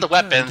 Not sure about the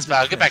weapons, but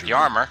I'll get back the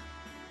armor.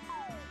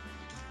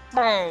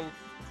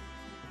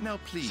 Now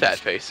please, sad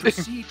face.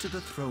 proceed to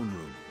the throne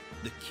room.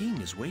 The king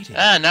is waiting.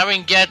 Now we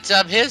can get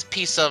his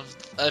piece of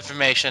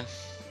information.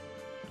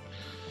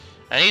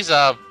 And he's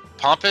a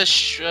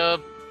pompous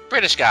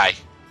British guy.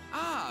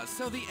 Ah,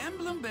 so the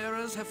emblem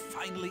bearers have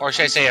finally... Or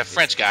should I say a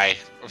French guy?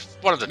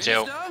 One of the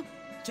two. Minister,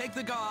 take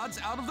the guards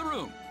out of the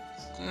room.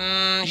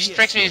 He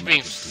strikes me as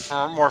being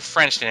more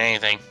French than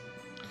anything.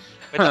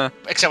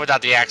 Except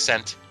without the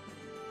accent.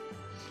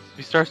 If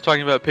he starts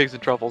talking about pigs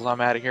and truffles,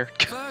 I'm out of here.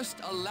 First,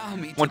 allow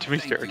me One too many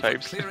thank you for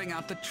stereotypes. clearing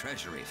out the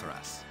treasury for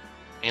us.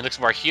 He looks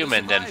more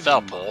human than The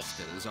surviving Felpool.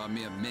 monsters are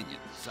mere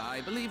minions.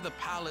 I believe the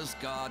palace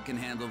guard can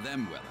handle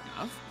them well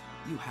enough.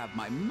 You have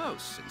my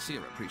most sincere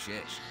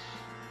appreciation.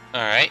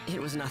 Alright.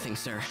 It was nothing,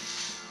 sir.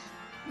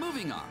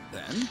 Moving on,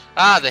 then.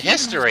 Ah, the King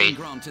has history. been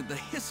granted the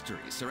history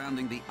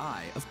surrounding the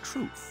Eye of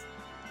Truth.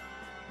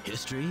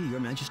 History, Your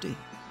Majesty?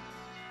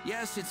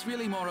 Yes, it's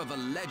really more of a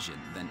legend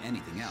than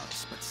anything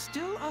else, but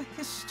still a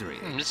history.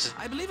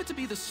 I believe it to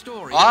be the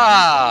story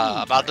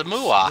about the race,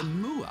 Mua. The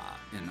Mua,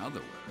 in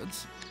other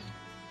words.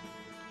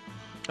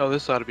 Oh,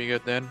 this ought to be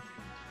good then.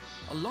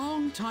 A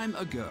long time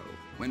ago,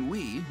 when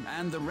we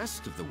and the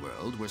rest of the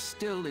world were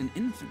still in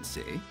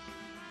infancy,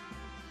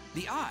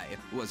 the Eye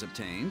was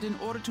obtained in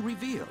order to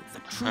reveal the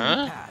true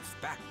path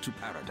back to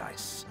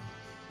paradise.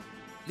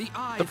 The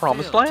Eye The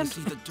Promised failed Land?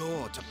 to see the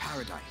door to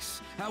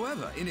paradise.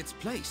 However, in its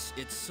place,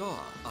 it saw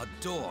a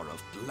door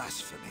of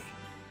blasphemy.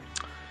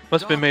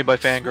 Must have been made by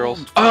fangirls.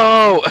 Swarmed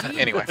Oh! demons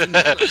Anyway.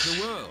 enveloped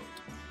the world.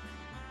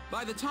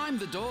 By the time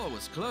the door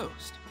was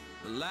closed,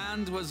 the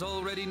land was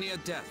already near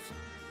death.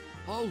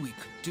 All we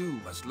could do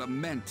was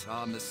lament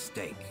our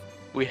mistake.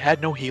 We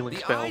had no healing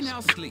The spells. Eye now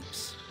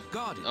sleeps,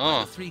 guarded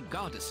by the 3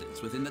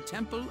 goddesses within the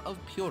Temple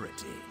of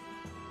Purity.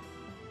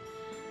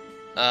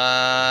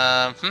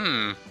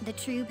 The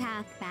true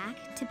path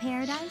back to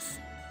paradise?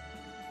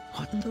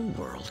 What in the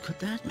world could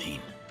that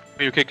mean?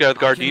 We were kicked out of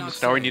the I Guardian, cannot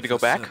so now we say need to go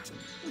for back?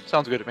 certain.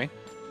 Sounds good to me.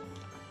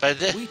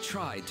 We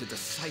tried to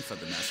decipher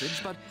the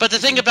message, But the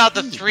thing about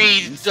the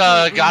 3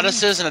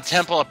 goddesses in the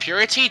Temple of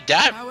Purity,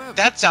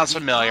 that sounds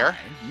familiar.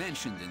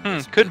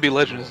 Couldn't be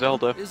Legend of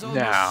Zelda.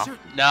 No.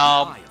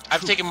 No,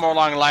 I've taken more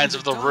along the lines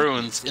of the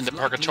runes in the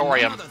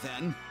Purgatorium.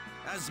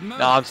 No,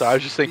 I'm sorry, I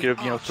was just thinking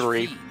of,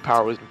 3,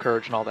 power, wisdom,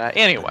 courage, and all that.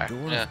 Anyway.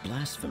 Door of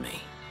blasphemy.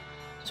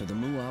 So the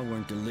Mua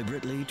weren't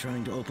deliberately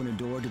trying to open a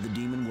door to the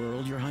demon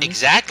world, Your Highness?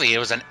 Exactly, it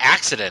was an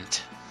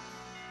accident.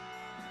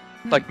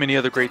 Like many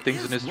other great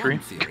things in history.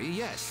 One theory,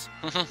 yes.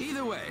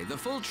 Either way, the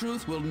full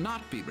truth will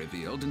not be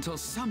revealed until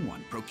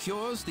someone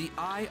procures the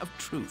Eye of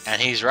Truth.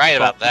 And he's right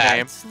about that.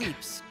 It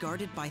sleeps,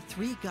 guarded by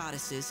 3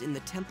 goddesses in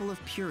the Temple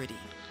of Purity.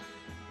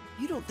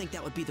 You don't think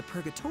that would be the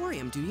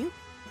Purgatorium, do you?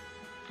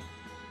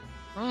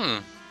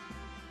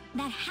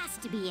 That has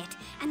to be it.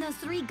 And those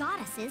 3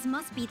 goddesses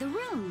must be the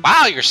room.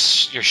 Wow, you're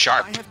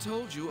sharp. I have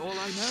told you all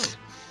I know.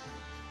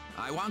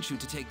 I want you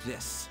to take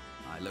this.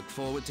 I look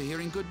forward to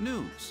hearing good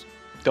news.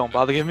 Don't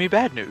bother giving me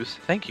bad news.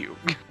 Thank you.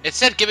 It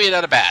said give me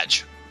another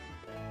badge.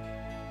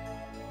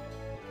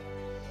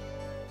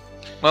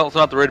 Well, it's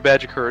not the red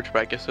badge of courage,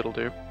 but I guess it'll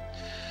do.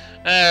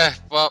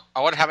 Well,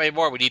 I wonder how many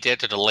more we need to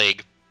enter the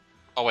league.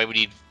 Oh wait, we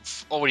need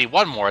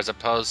 1 more as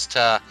opposed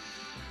to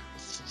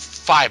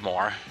 5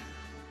 more.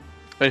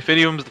 But if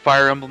any of them's the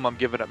Fire Emblem, I'm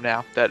giving up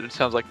now. That it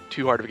sounds like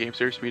too hard of a game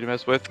series for me to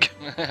mess with.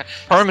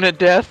 Permanent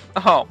death?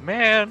 Oh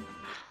man.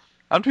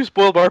 I'm too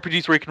spoiled by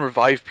RPGs where you can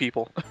revive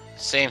people.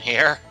 Same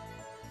here.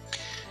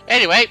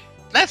 Anyway,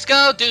 let's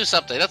go do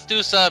something. Let's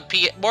do some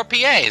more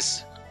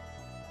PAs.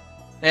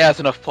 Yeah, that's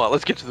enough plot.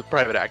 Let's get to the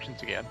private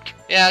actions again.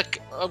 Yeah,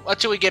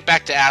 until we get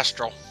back to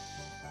Astral.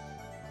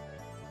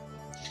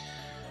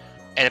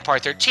 And in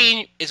part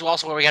 13 is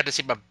also where we have to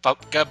see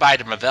goodbye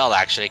to Mavelle,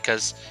 actually,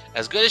 because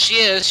as good as she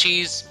is,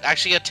 she's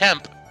actually a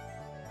temp.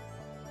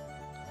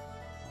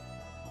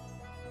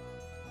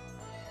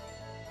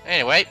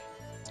 Anyway.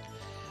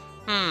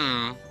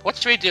 What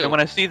should we do? And when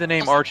I see the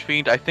name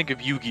Archfiend, I think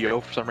of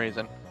Yu-Gi-Oh! For some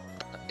reason.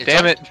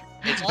 Damn it!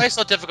 It's always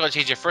so difficult to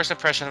change your first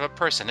impression of a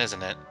person,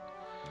 isn't it?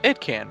 It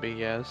can be,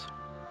 yes.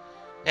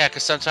 Yeah,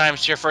 because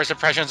sometimes your first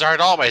impressions aren't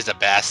always the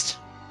best.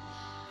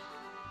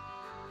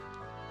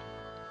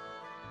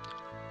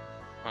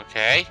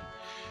 Okay.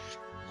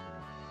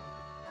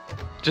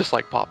 Just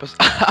like Papa's.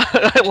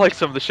 I like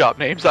some of the shop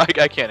names. I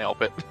can't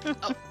help it.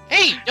 Oh,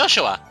 hey,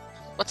 Joshua!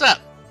 What's up?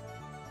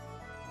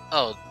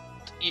 Oh,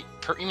 you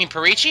mean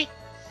Parichi?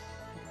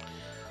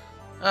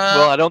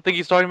 Well, I don't think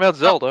he's talking about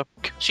Zelda.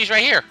 She's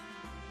right here.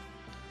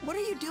 What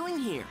are you doing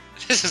here?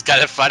 This is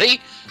kind of funny.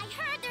 I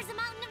heard there's a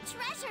mountain of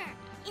treasure.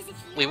 Is it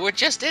here? We were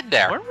just in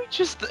there. Weren't we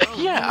just... Oh,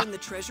 yeah. you mean the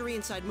treasury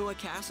inside Mua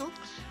Castle?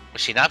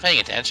 Was she not paying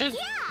attention?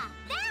 Yeah,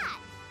 that.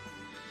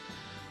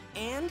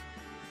 And?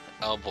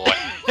 Oh boy.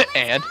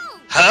 And?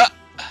 Huh?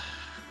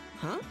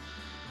 Huh?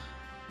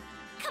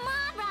 Come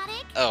on,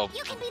 Roddick. Oh.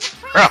 You can be the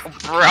prince. Oh,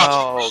 bro.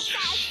 Oh,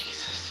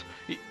 Jesus.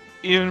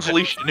 Even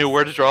Felicia knew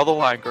where to draw the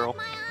line, girl.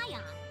 My eye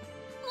on.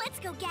 Let's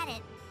go get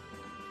it.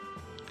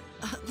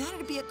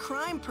 That'd be a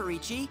crime,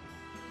 Parichi.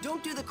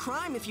 Don't do the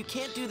crime if you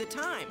can't do the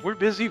time. We're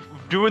busy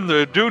doing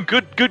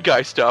good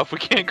guy stuff. We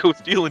can't go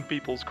stealing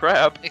people's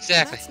crap.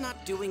 Exactly. That's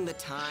not doing the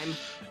time.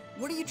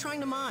 What are you trying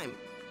to mime?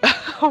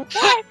 What?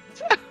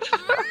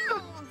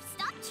 Ow,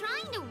 stop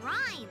trying to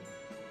rhyme.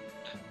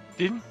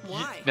 Didn't?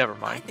 Why? Never I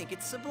mind. think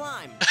it's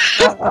sublime.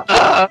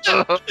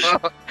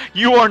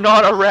 You are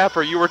not a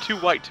rapper. You are too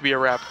white to be a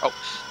rapper. Oh.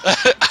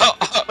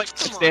 Come on,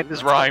 Stand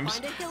his let's go rhymes.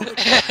 find a hill to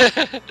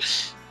climb.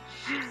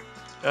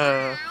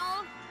 Ow.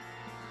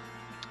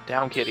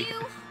 Down, kitty.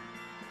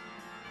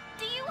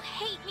 Do you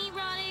hate me,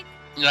 Roddick?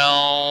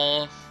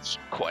 No.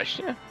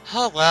 Question?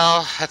 Oh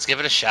well, let's give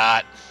it a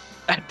shot.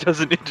 That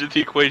doesn't enter the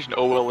equation.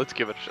 Oh well, let's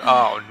give it a shot.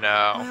 Oh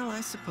no. Well,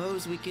 I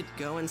suppose we could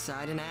go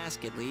inside and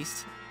ask at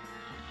least.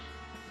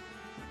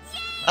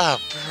 Oh,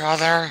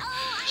 brother.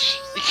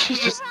 She's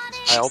just-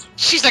 Child.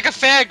 She's like a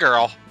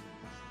fangirl.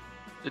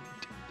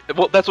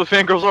 Well, that's what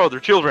fangirls are. They're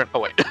children.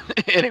 Oh wait.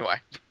 Anyway.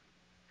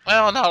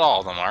 Well, not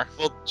all of them are.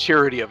 Well,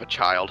 charity of a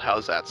child.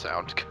 How's that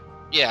sound?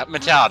 Yeah,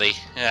 mentality.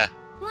 Yeah.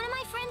 One of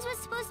my friends was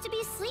supposed to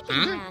be sleeping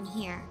around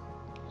here.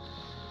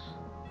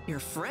 Your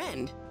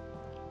friend?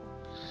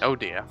 Oh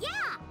dear. Yeah,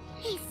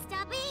 he's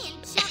stubby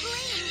and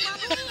chubbly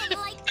and rubbly and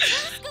like 2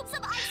 scoops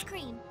of ice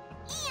cream.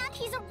 And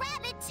he's a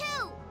rabbit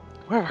too.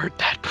 Where have I heard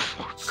that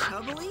before?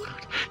 Chubbly?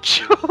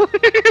 Chili.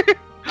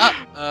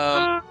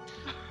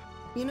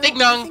 You know, Ding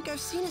dong. I think I've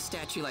seen a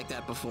statue like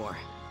that before.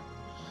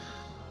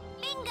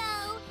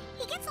 Bingo!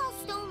 He gets all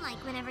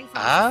stone-like whenever he falls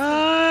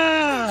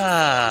Ah.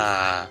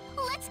 asleep.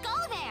 Let's go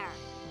there.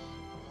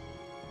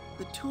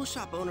 The tool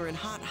shop owner in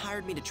Hot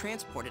hired me to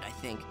transport it, I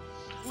think.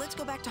 Let's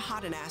go back to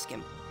Hot and ask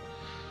him.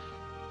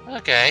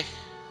 Okay.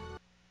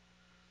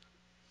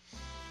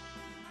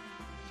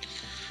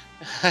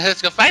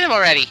 Let's go find him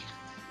already.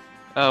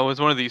 It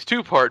was one of these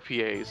 2-part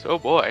PAs. Oh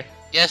boy.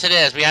 Yes, it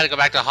is. We had to go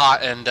back to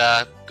Hot and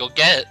go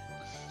get it.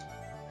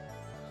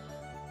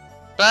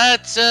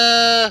 But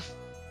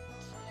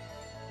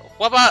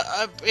what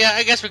about? Yeah,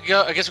 I guess we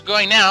go. I guess we're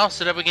going now,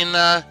 so that we can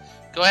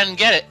go ahead and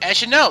get it. I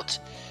should note,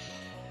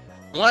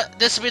 what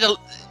this will be the.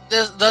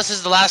 This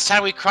is the last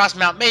time we cross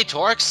Mount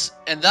Maytorx,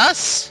 and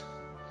thus,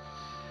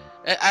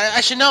 I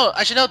should know.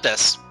 I should note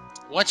this.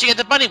 Once you get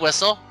the bunny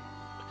whistle,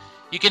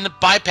 you can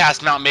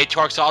bypass Mount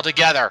Maytorx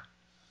altogether.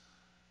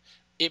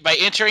 By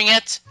entering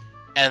it,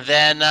 and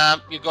then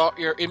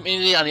you're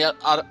immediately on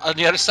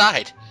the other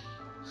side.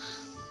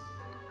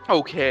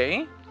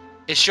 Okay.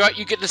 In short,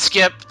 you get to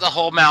skip the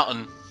whole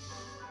mountain.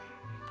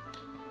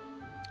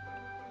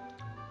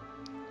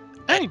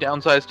 I any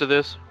downsides to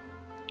this?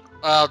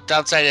 Well,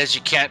 downside is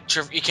you can't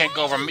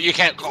go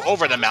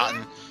over the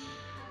mountain.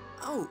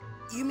 Oh,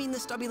 you mean the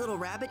stubby little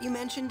rabbit you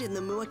mentioned in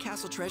the Mua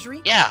Castle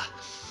treasury? Yeah.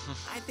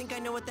 I think I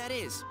know what that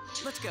is.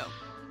 Let's go.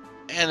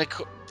 And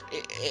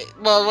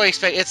well, what do you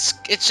expect?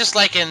 It's just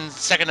like in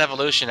Second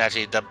Evolution,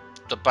 actually, the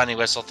bunny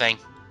whistle thing.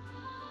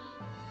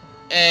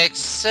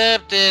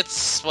 Except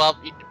it's, well,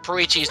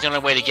 Parichi's the only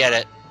way to get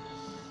it.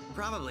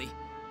 Probably.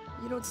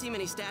 You don't see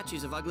many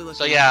statues of ugly looking.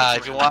 So yeah,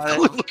 if you want it.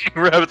 Looking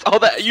rabbits. Oh,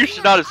 that you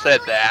should not have said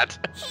that.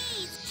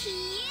 He's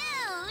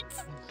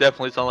cute.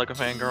 Definitely sound like a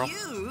fangirl.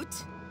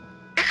 Cute.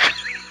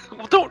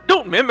 Well,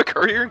 don't mimic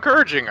her. You're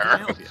encouraging Can I her.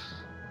 help you?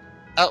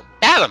 Oh,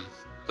 Adam.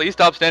 Please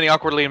stop standing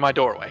awkwardly in my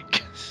doorway.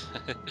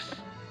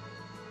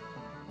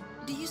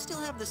 Do you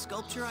still have the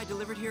sculpture I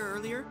delivered here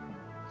earlier?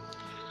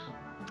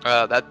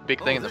 That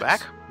big thing in the this?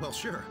 back? Well,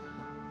 sure.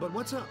 But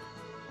what's up?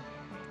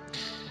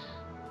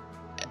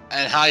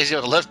 And how he's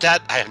able to lift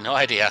that, I have no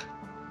idea.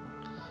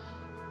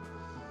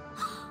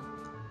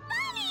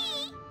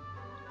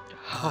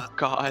 Oh,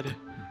 God.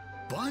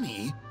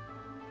 Bunny?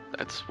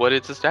 That's what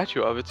it's a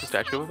statue of. It's a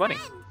statue of a bunny.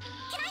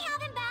 Can I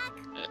have him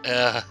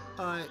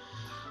back?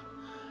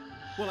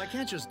 Well, I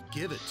can't just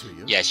give it to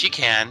you. Yes, you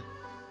can.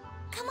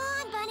 Come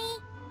on, Bunny.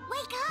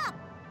 Wake up.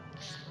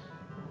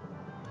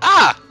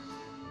 Ah!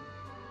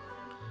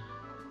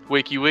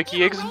 Wiki,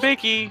 wiki, eggs and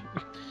bakey.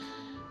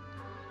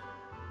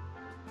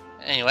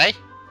 Anyway.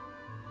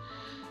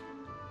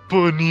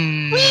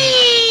 Bunny.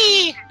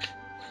 Whee!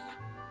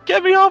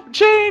 Get me off,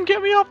 Jane!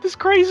 Get me off this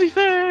crazy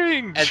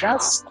thing! And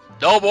that's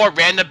no more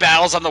random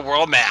battles on the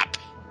world map.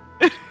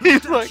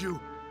 He's like, Statue.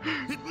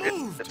 It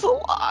moved. it's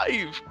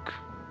alive.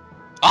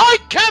 I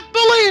can't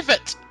believe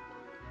it!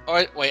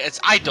 Or wait, it's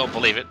I don't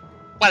believe it.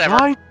 Whatever.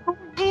 I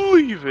don't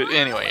believe it.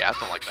 Anyway, yeah,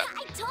 something like that.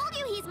 I told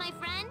you he's my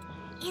friend.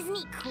 Isn't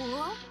he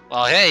cool?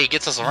 Well, hey, he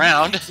gets us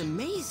around. It's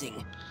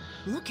amazing.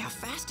 Look how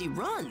fast he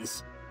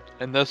runs.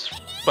 And thus,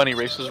 bunny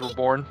races were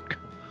born.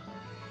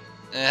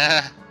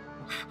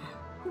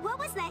 What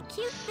was that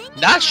cute thing?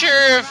 Not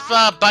sure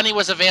if Bunny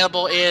was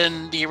available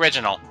in the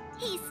original.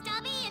 He's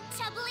stubby and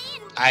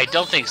chubbly and I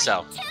don't think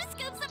so. 2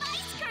 scoops of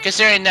ice cream.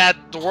 Considering that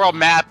the world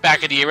map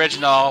back in the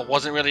original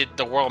wasn't really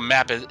the world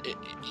map,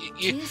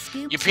 you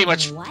pretty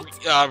much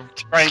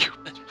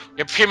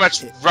you're pretty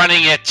much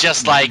running it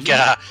just like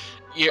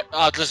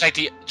just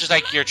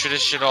like your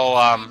traditional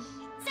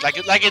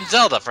like in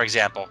Zelda, for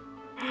example.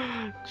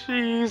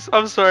 Jeez,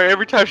 I'm sorry.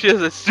 Every time she has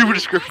that stupid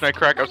description, I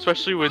crack up,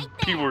 especially when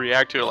people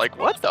react to it like,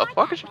 what the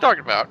fuck is she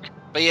talking about?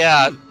 But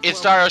yeah, in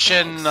Star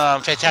Ocean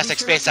Fantastic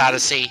Space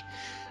Odyssey,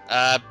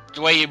 the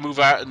way you move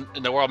out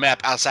in the world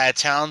map outside of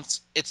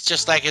towns, it's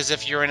just like as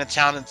if you're in a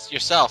town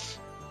yourself,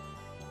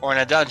 or in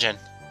a dungeon.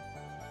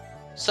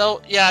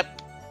 So yeah,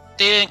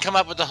 they didn't come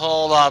up with the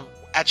whole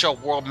actual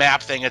world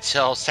map thing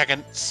until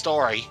second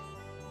story.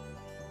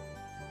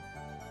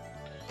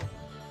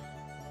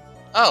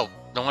 Oh,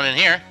 no one in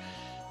here.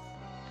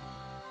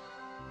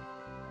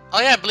 Oh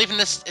yeah, I believe in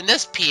this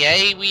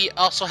PA we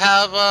also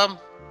have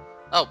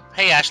oh,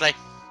 hey Ashley.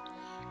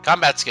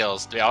 Combat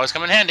skills. They always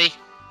come in handy.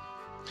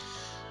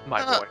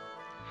 My boy.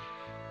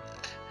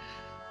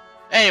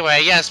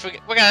 Anyway, yes,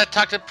 we're gonna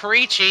talk to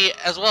Parichi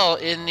as well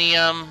in the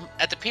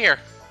at the pier.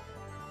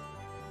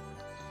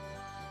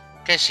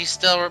 Because she's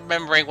still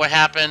remembering what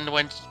happened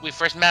when we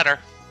first met her.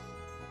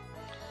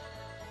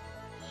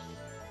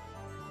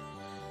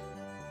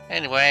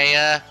 Anyway,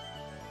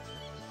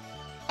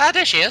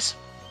 there she is.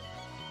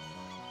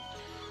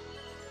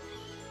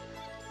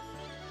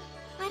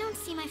 I don't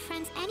see my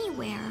friends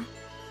anywhere.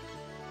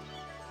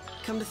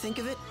 Come to think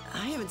of it,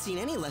 I haven't seen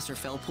any lesser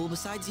Felpool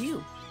besides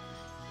you.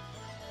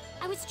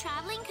 I was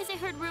traveling because I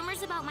heard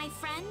rumors about my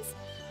friends,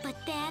 but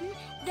then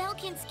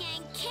Velkin's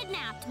gang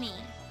kidnapped me.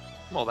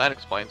 Well, that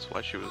explains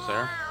why she was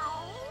there.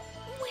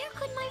 Where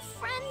could my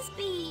friends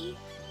be?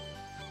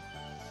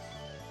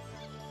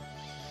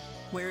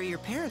 Where are your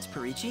parents,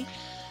 Parichi?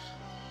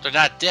 They're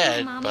not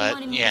dead, My mama but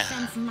wanted me yeah. to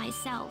fend for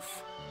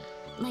myself,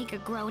 like a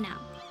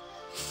grown-up.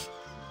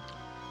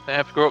 They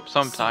have to grow up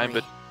sometime,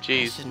 Sorry, but I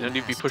geez, shouldn't no have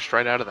need to be asked. pushed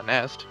right out of the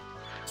nest.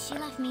 She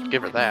left me in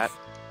Give her that.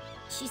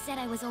 Bournemouth. She said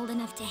I was old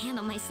enough to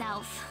handle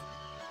myself.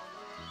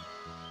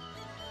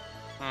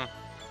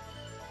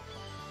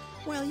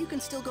 Well, you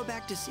can still go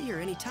back to see her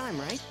anytime,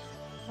 right?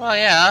 Well,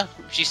 yeah,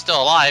 she's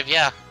still alive,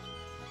 yeah.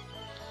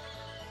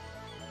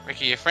 Where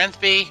could your friends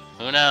be?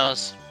 Who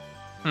knows?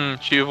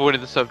 She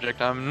avoided the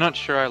subject. I'm not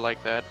sure I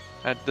like that.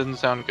 That doesn't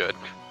sound good.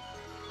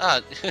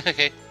 Oh,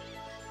 okay.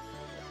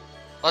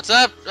 What's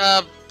up?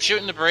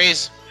 Shooting the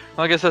breeze.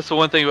 Well, I guess that's the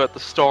one thing about the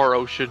Star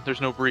Ocean.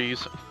 There's no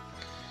breeze.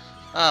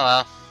 Oh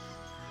well.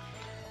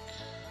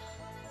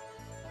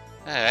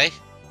 Alright.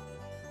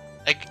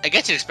 I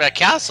guess you'd expect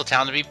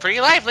Castletown to be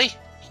pretty lively.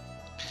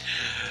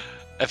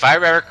 If I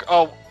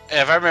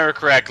remember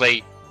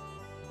correctly,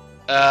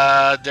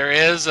 there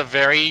is a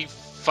very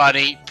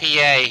funny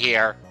PA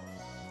here.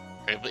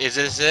 Is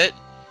this it?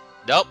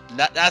 Nope,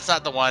 that's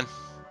not the one.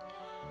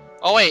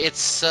 Oh wait,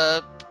 it's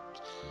yeah,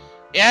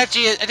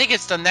 actually, I think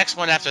it's the next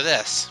one after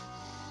this.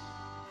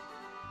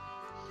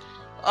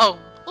 Oh,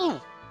 ooh,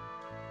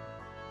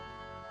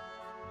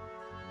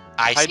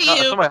 I see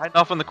you. Somebody hiding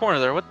off in the corner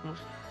there. What?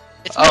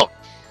 It's oh.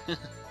 Oops,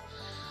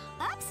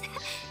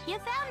 you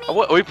found me.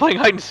 What? Are we playing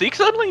hide and seek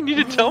suddenly? You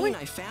didn't tell me.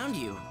 I found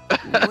you.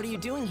 What are you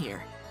doing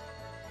here?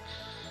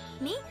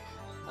 Me?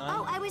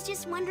 Oh, I was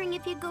just wondering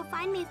if you'd go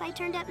find me if I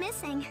turned up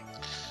missing.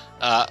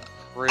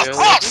 Really? Of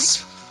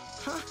course!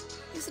 Huh?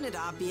 Isn't it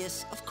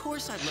obvious? Of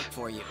course I'd look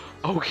for you.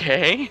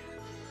 Okay.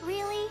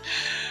 Really?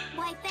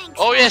 Why, thanks.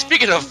 Oh yeah, Alex.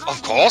 speaking I'm of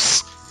glad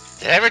course,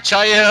 did I ever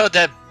tell you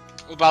that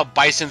about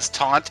Bison's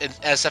taunt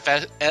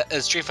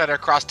in Street Fighter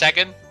Cross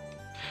Tekken?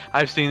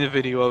 I've seen the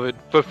video of it,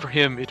 but for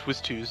him it was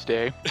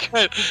Tuesday.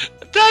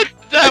 that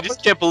I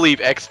just can't believe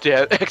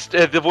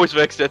the voice of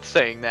X-Death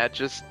saying that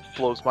just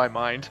blows my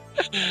mind.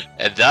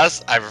 And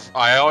thus,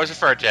 I always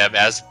refer to him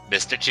as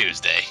Mr.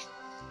 Tuesday.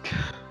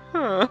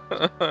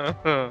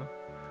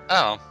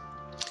 Oh.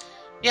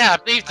 Yeah,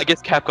 I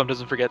guess Capcom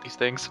doesn't forget these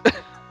things.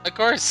 Of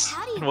course.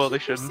 How do you Well, they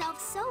keep shouldn't.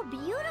 yourself so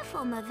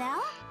beautiful,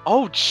 Mavel?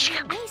 Oh,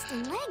 Your waist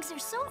and legs are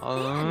so thin. I've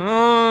been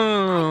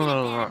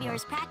a fan of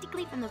yours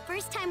practically from the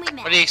first time we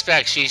met. What do you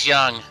expect? She's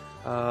young.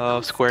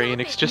 Square stop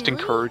Enix it, just Millie.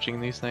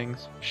 encouraging these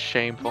things.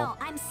 Shameful. No,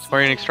 I'm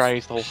Square Enix serious.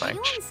 tries the whole Are thing.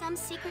 you on some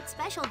secret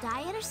special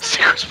diet or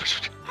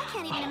something? I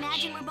can't even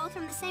imagine we're both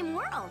from the same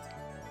world.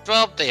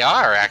 Well, they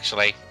are,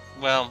 actually.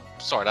 Well,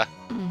 sorta.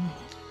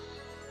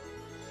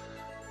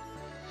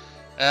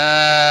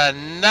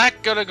 Not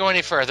gonna go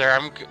any further.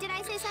 Did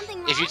I say something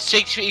wrong? If you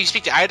speak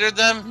to either of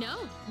them, No,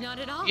 not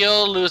at all.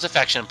 you'll lose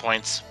affection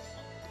points.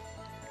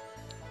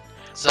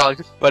 So, So, like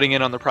just butting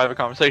in on the private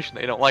conversation.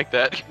 They don't like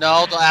that.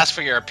 no, they'll ask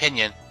for your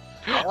opinion.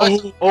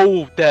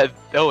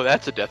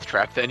 That's a death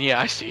trap then. Yeah,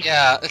 I see.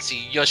 Yeah, let's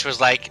see. Yoshi was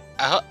like,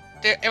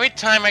 every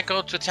time I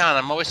go to a town,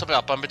 I'm always hoping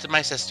I'll bump into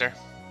my sister.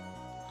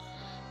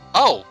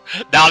 Oh,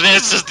 now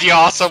this is the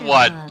awesome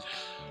one.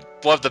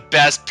 One of the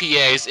best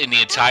PAs in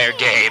the entire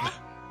game.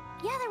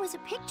 Yeah, there was a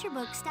picture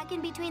book stuck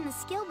in between the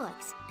skill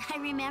books. I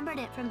remembered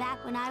it from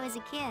back when I was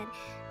a kid,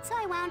 so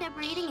I wound up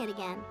reading it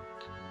again.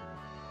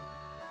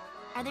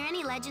 Are there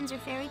any legends or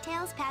fairy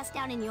tales passed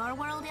down in your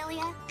world,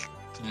 Ilya?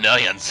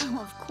 Millions.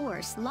 Oh, of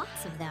course,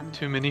 lots of them.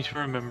 Too many to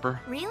remember.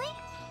 Really?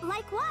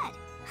 Like what?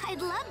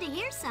 I'd love to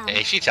hear some.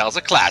 Hey, she tells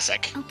a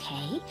classic.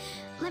 Okay,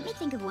 let me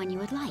think of one you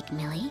would like,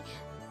 Millie.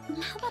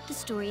 How about the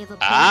story of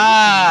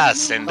a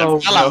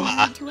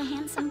Cinderella. to a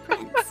handsome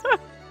prince?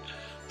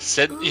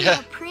 Ooh, Yeah.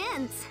 a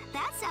prince.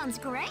 That sounds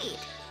great.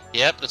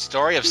 Yep, the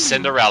story of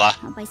Cinderella.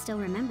 Hope I still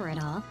remember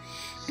it all.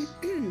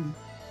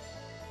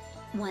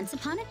 Once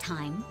upon a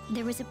time,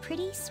 there was a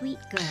pretty sweet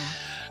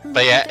girl.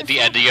 But yeah, the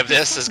ending of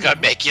this is gonna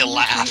make you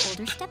laugh.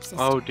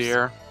 Oh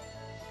dear.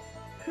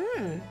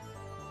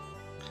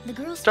 The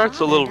girl Starts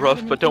a little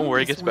rough, but don't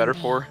worry, it gets better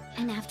for her.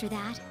 And after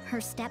that, her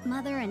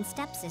stepmother and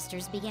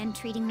stepsisters began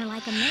treating her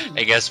like a maid.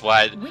 And guess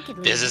what?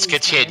 Wickedly This is abused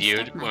by her continued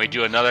when we stepmother.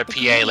 do another The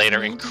PA girl later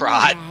was in made to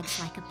Crot. wear rags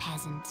like a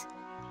peasant.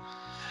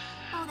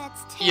 Oh,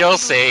 that's terrible. You'll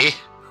see.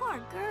 Poor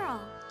girl.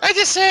 I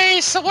just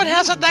say someone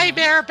has a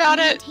nightmare about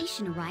An it.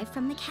 invitation arrived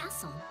from the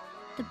castle.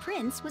 The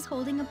prince was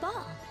holding a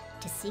ball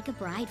to seek a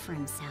bride for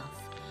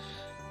himself.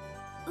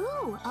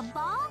 Ooh, a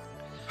ball?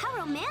 How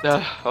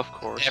romantic! Of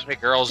course. Every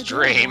girl's The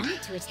girl dream.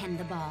 wanted to attend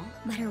the ball,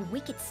 but her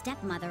wicked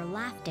stepmother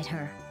laughed at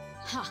her.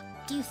 Ha!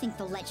 Do you think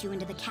they'll let you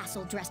into the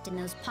castle dressed in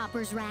those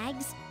pauper's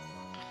rags?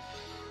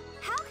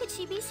 How could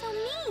she be so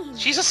mean?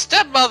 She's a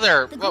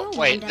stepmother. The girl Well,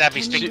 wait, wound up that'd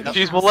be tending speaking to of the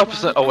She's house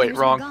Maleficent. while Oh the wait, others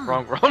wrong were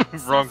gone, fairy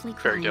softly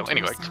crying tale. to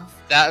Anyway.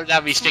 herself.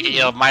 that'd be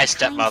speaking of my A kind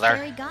stepmother.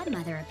 fairy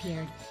godmother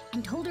appeared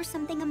and told her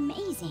something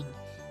amazing.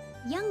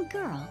 Young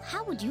girl,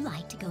 how would you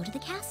like to go to the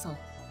castle?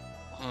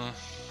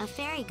 A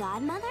fairy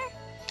godmother?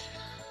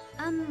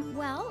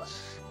 Well,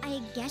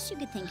 I guess you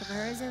could think of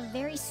her as a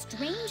very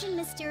strange and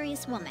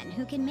mysterious woman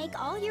who can make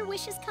all your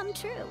wishes come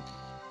true.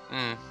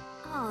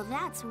 Oh,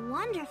 that's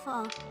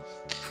wonderful.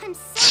 I'm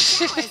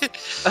so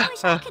jealous. I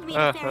wish I could be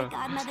a fairy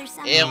godmother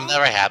someday. It'll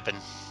never happen.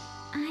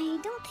 I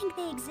don't think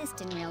they exist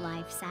in real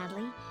life,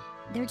 sadly.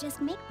 They're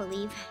just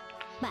make-believe.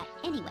 But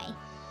anyway,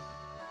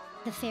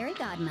 the fairy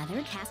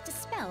godmother cast a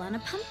spell on a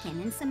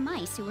pumpkin and some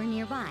mice who were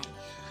nearby.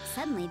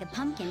 Suddenly, the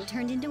pumpkin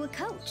turned into a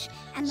coach,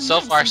 and the So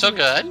mice far, so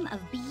into a good. team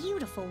of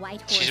beautiful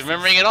white horses. She's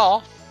remembering it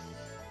all.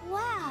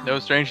 Wow. No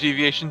strange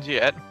deviations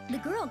yet. The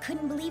girl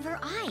couldn't believe her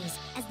eyes,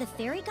 as the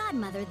fairy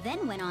godmother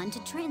then went on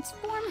to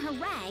transform her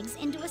rags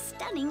into a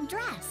stunning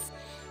dress.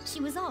 She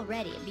was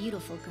already a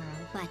beautiful girl,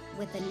 but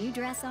with the new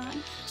dress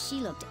on, she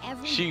looked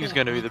every She's bit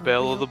gonna be like the a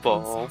belle real of the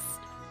ball. princess.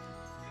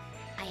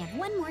 I have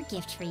one more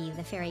gift for you,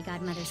 the fairy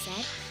godmother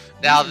said.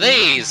 Now are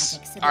these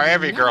magic, so are they will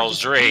every never girl's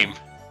disappear. dream.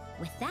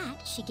 With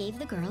that, she gave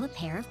the girl a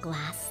pair of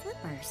glass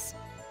slippers.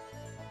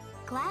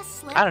 Glass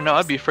slippers? I don't know.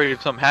 I'd be afraid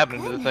of something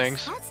happening to the Goodness,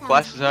 things. that sounds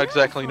Glass is not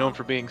exactly beautiful. known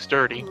for being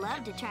sturdy. I'd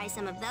love to try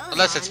some of those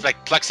Unless it's on.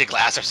 like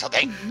plexiglass or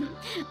something.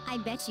 I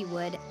bet you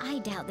would. I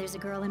doubt there's a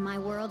girl in my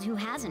world who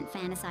hasn't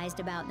fantasized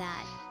about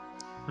that.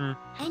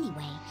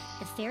 Anyway,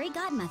 the fairy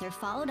godmother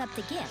followed up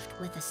the gift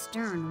with a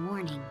stern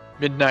warning.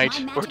 Midnight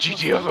My or magic will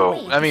fade away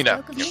GTFO. at I the mean,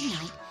 stroke of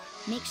midnight.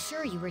 Make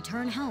sure you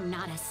return home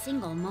not a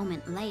single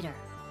moment later.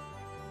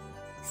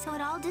 So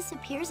it all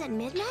disappears at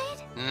midnight?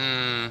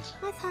 Hmm.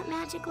 I thought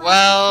magic lasted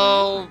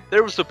Well, forever.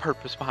 There was a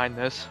purpose behind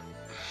this.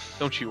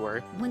 Don't you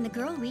worry. When the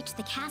girl reached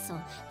the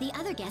castle, the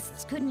other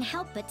guests couldn't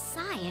help but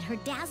sigh at her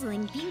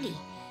dazzling beauty.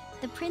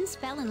 The prince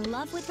fell in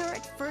love with her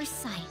at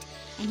first sight,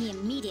 and he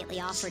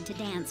immediately offered to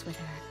dance with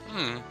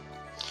her.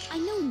 I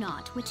know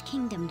not which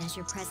kingdom does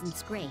your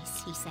presence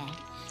grace, he said,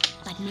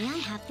 but may I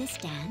have this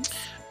dance?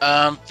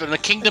 From the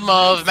kingdom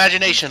of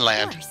Imagination Of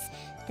Land. course,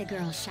 the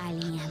girl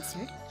shyly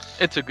answered.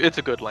 It's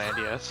a good land,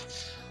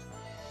 yes.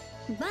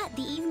 But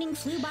the evening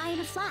flew by in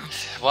a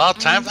flash. Well,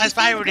 time and flies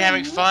by before when the you're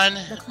having girl fun. knew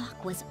it, The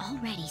clock was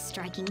already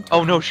striking 12.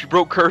 Oh no, she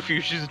broke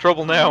curfew. She's in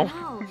trouble now.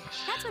 No,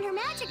 that's when her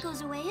magic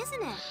goes away,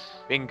 isn't it?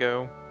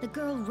 Bingo. The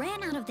girl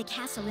ran out of the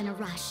castle in a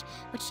rush,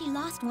 but she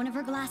lost one of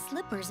her glass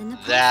slippers in the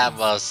process. That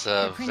must The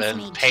have prince been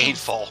made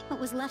painful. chase, but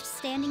was left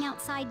standing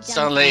outside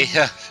Suddenly,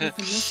 dumbfounded with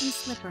the missing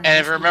slipper in and if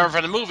his you remember hand.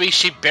 from the movie,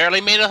 she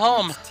barely made it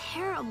home. That's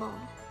terrible.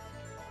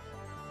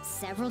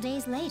 Several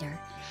days later,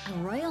 a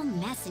royal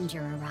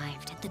messenger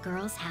arrived at the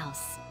girl's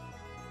house.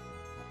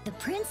 The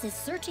prince is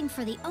searching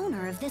for the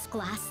owner of this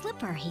glass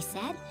slipper, he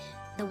said.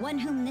 The one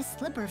whom this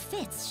slipper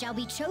fits shall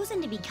be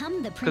chosen to become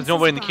the princess. Because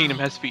nobody in the bride. kingdom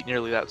has feet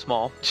nearly that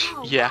small.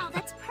 Oh, Yeah. wow,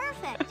 that's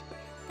perfect.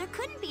 There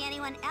couldn't be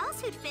anyone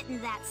else who'd fit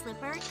in that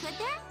slipper, could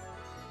there?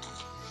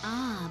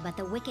 Ah, but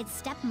the wicked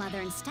stepmother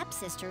and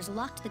stepsisters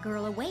locked the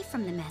girl away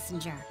from the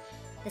messenger.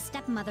 The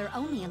stepmother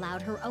only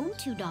allowed her own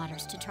 2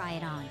 daughters to try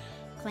it on,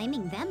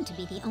 claiming them to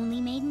be the only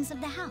maidens of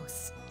the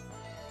house.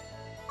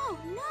 Oh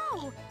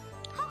no!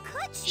 How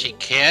could she? She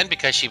can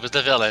because she was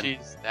the villain.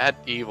 She's that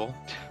evil.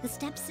 The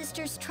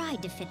stepsisters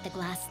tried to fit the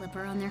glass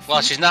slipper on their feet.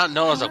 Well, she's not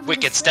known as a However, the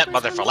wicked slippers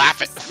stepmother were for made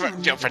laughing,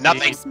 slim for and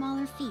nothing. had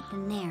smaller feet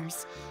than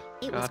theirs.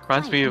 It was Reminds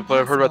quite me of what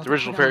I've heard about the impossible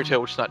original to Fairy put Tale,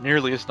 on. which is not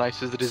nearly as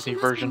nice as the She Disney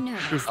must be version.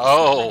 nervous, the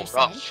Oh, stepmother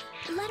rough.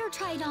 said. Let her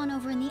try it on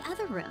over in the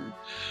other room.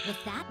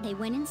 With that, they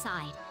went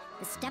inside.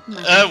 The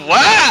stepmother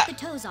what? took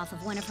the toes off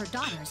of one of her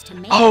daughters to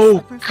make Oh the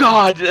slipper fit.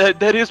 God,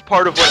 that is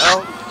part of what.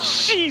 Oh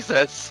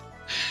Jesus!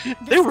 The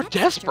They were stepsister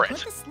desperate.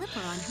 Put the slipper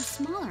on her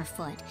smaller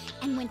foot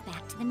and went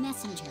back to the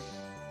messenger.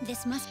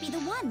 This must be the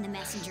one, the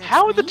messenger.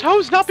 How would the explained,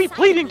 toes not be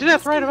bleeding to excitedly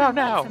death right whisking her about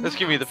now? away from Let's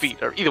give me the house. feet,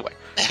 or either way.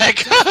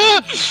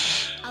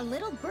 A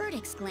little bird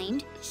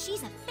exclaimed,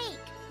 "She's a fake."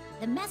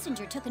 The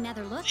messenger took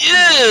another look.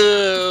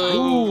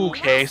 Ooh,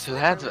 okay, so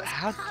that's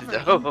how.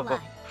 Oh,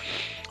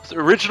 the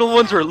original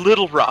ones are a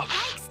little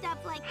rough.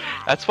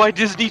 That's why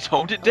Disney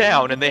toned it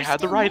down, and they had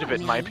the right of it,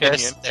 in my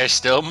opinion. There's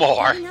still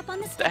more. Hanging up on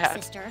the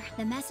stepsister,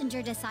 the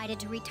messenger decided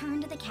to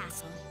return to the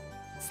castle.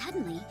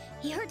 Suddenly,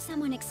 he heard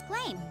someone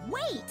exclaim,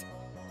 "Wait!"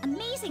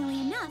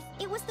 Amazingly enough,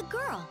 it was the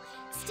girl,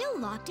 still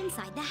locked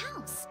inside the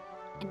house.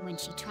 And when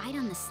she tried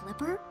on the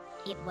slipper,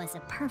 it was a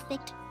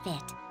perfect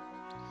fit.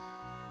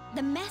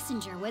 The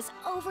messenger was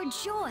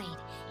overjoyed.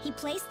 He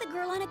placed the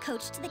girl on a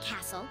coach to the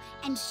castle,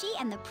 and she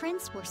and the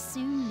prince were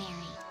soon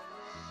married.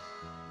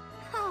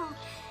 Oh,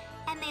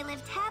 and they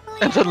lived happily.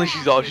 And suddenly ever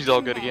she's after,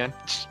 all didn't good they? again.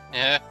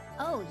 Yeah.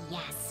 Oh,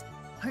 yes.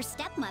 Her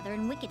stepmother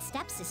and wicked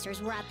stepsisters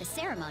were at the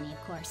ceremony, of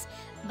course.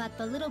 But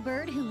the little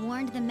bird who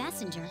warned the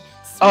messenger...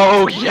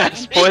 Oh swooped down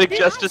yes, and poetic threw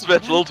justice, eyes but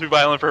at it's a little too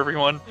violent for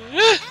everyone.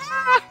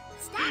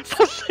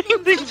 Stop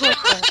Saying things like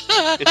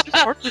that. It's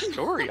just part of the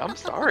story. I'm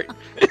sorry.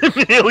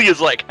 Amelia's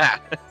like, ha.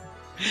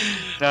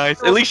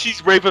 Nice. At least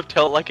she's brave enough to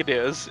tell it like it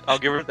is. I'll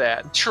give her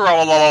that.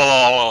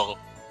 Troll.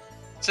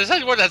 So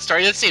there's more to that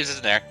story. That seems,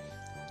 isn't there?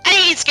 I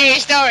hate scary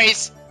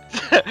stories.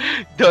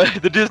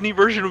 The Disney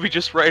version would be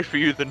just right for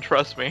you, then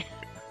trust me.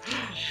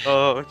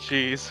 Oh,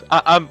 jeez.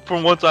 I'm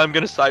from once I'm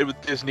gonna side with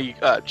Disney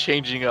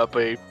changing up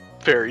a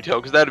fairy tale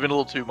because that'd have been a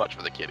little too much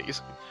for the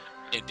kiddies.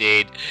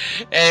 Indeed.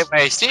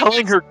 Anyway, see,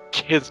 Telling her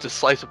kids to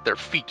slice up their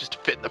feet just to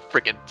fit in the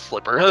friggin'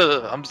 slipper.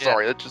 I'm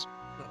sorry, that just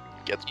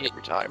gets me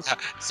every time.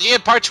 see you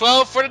in part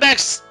 12 for the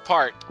next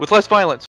part. With less violence.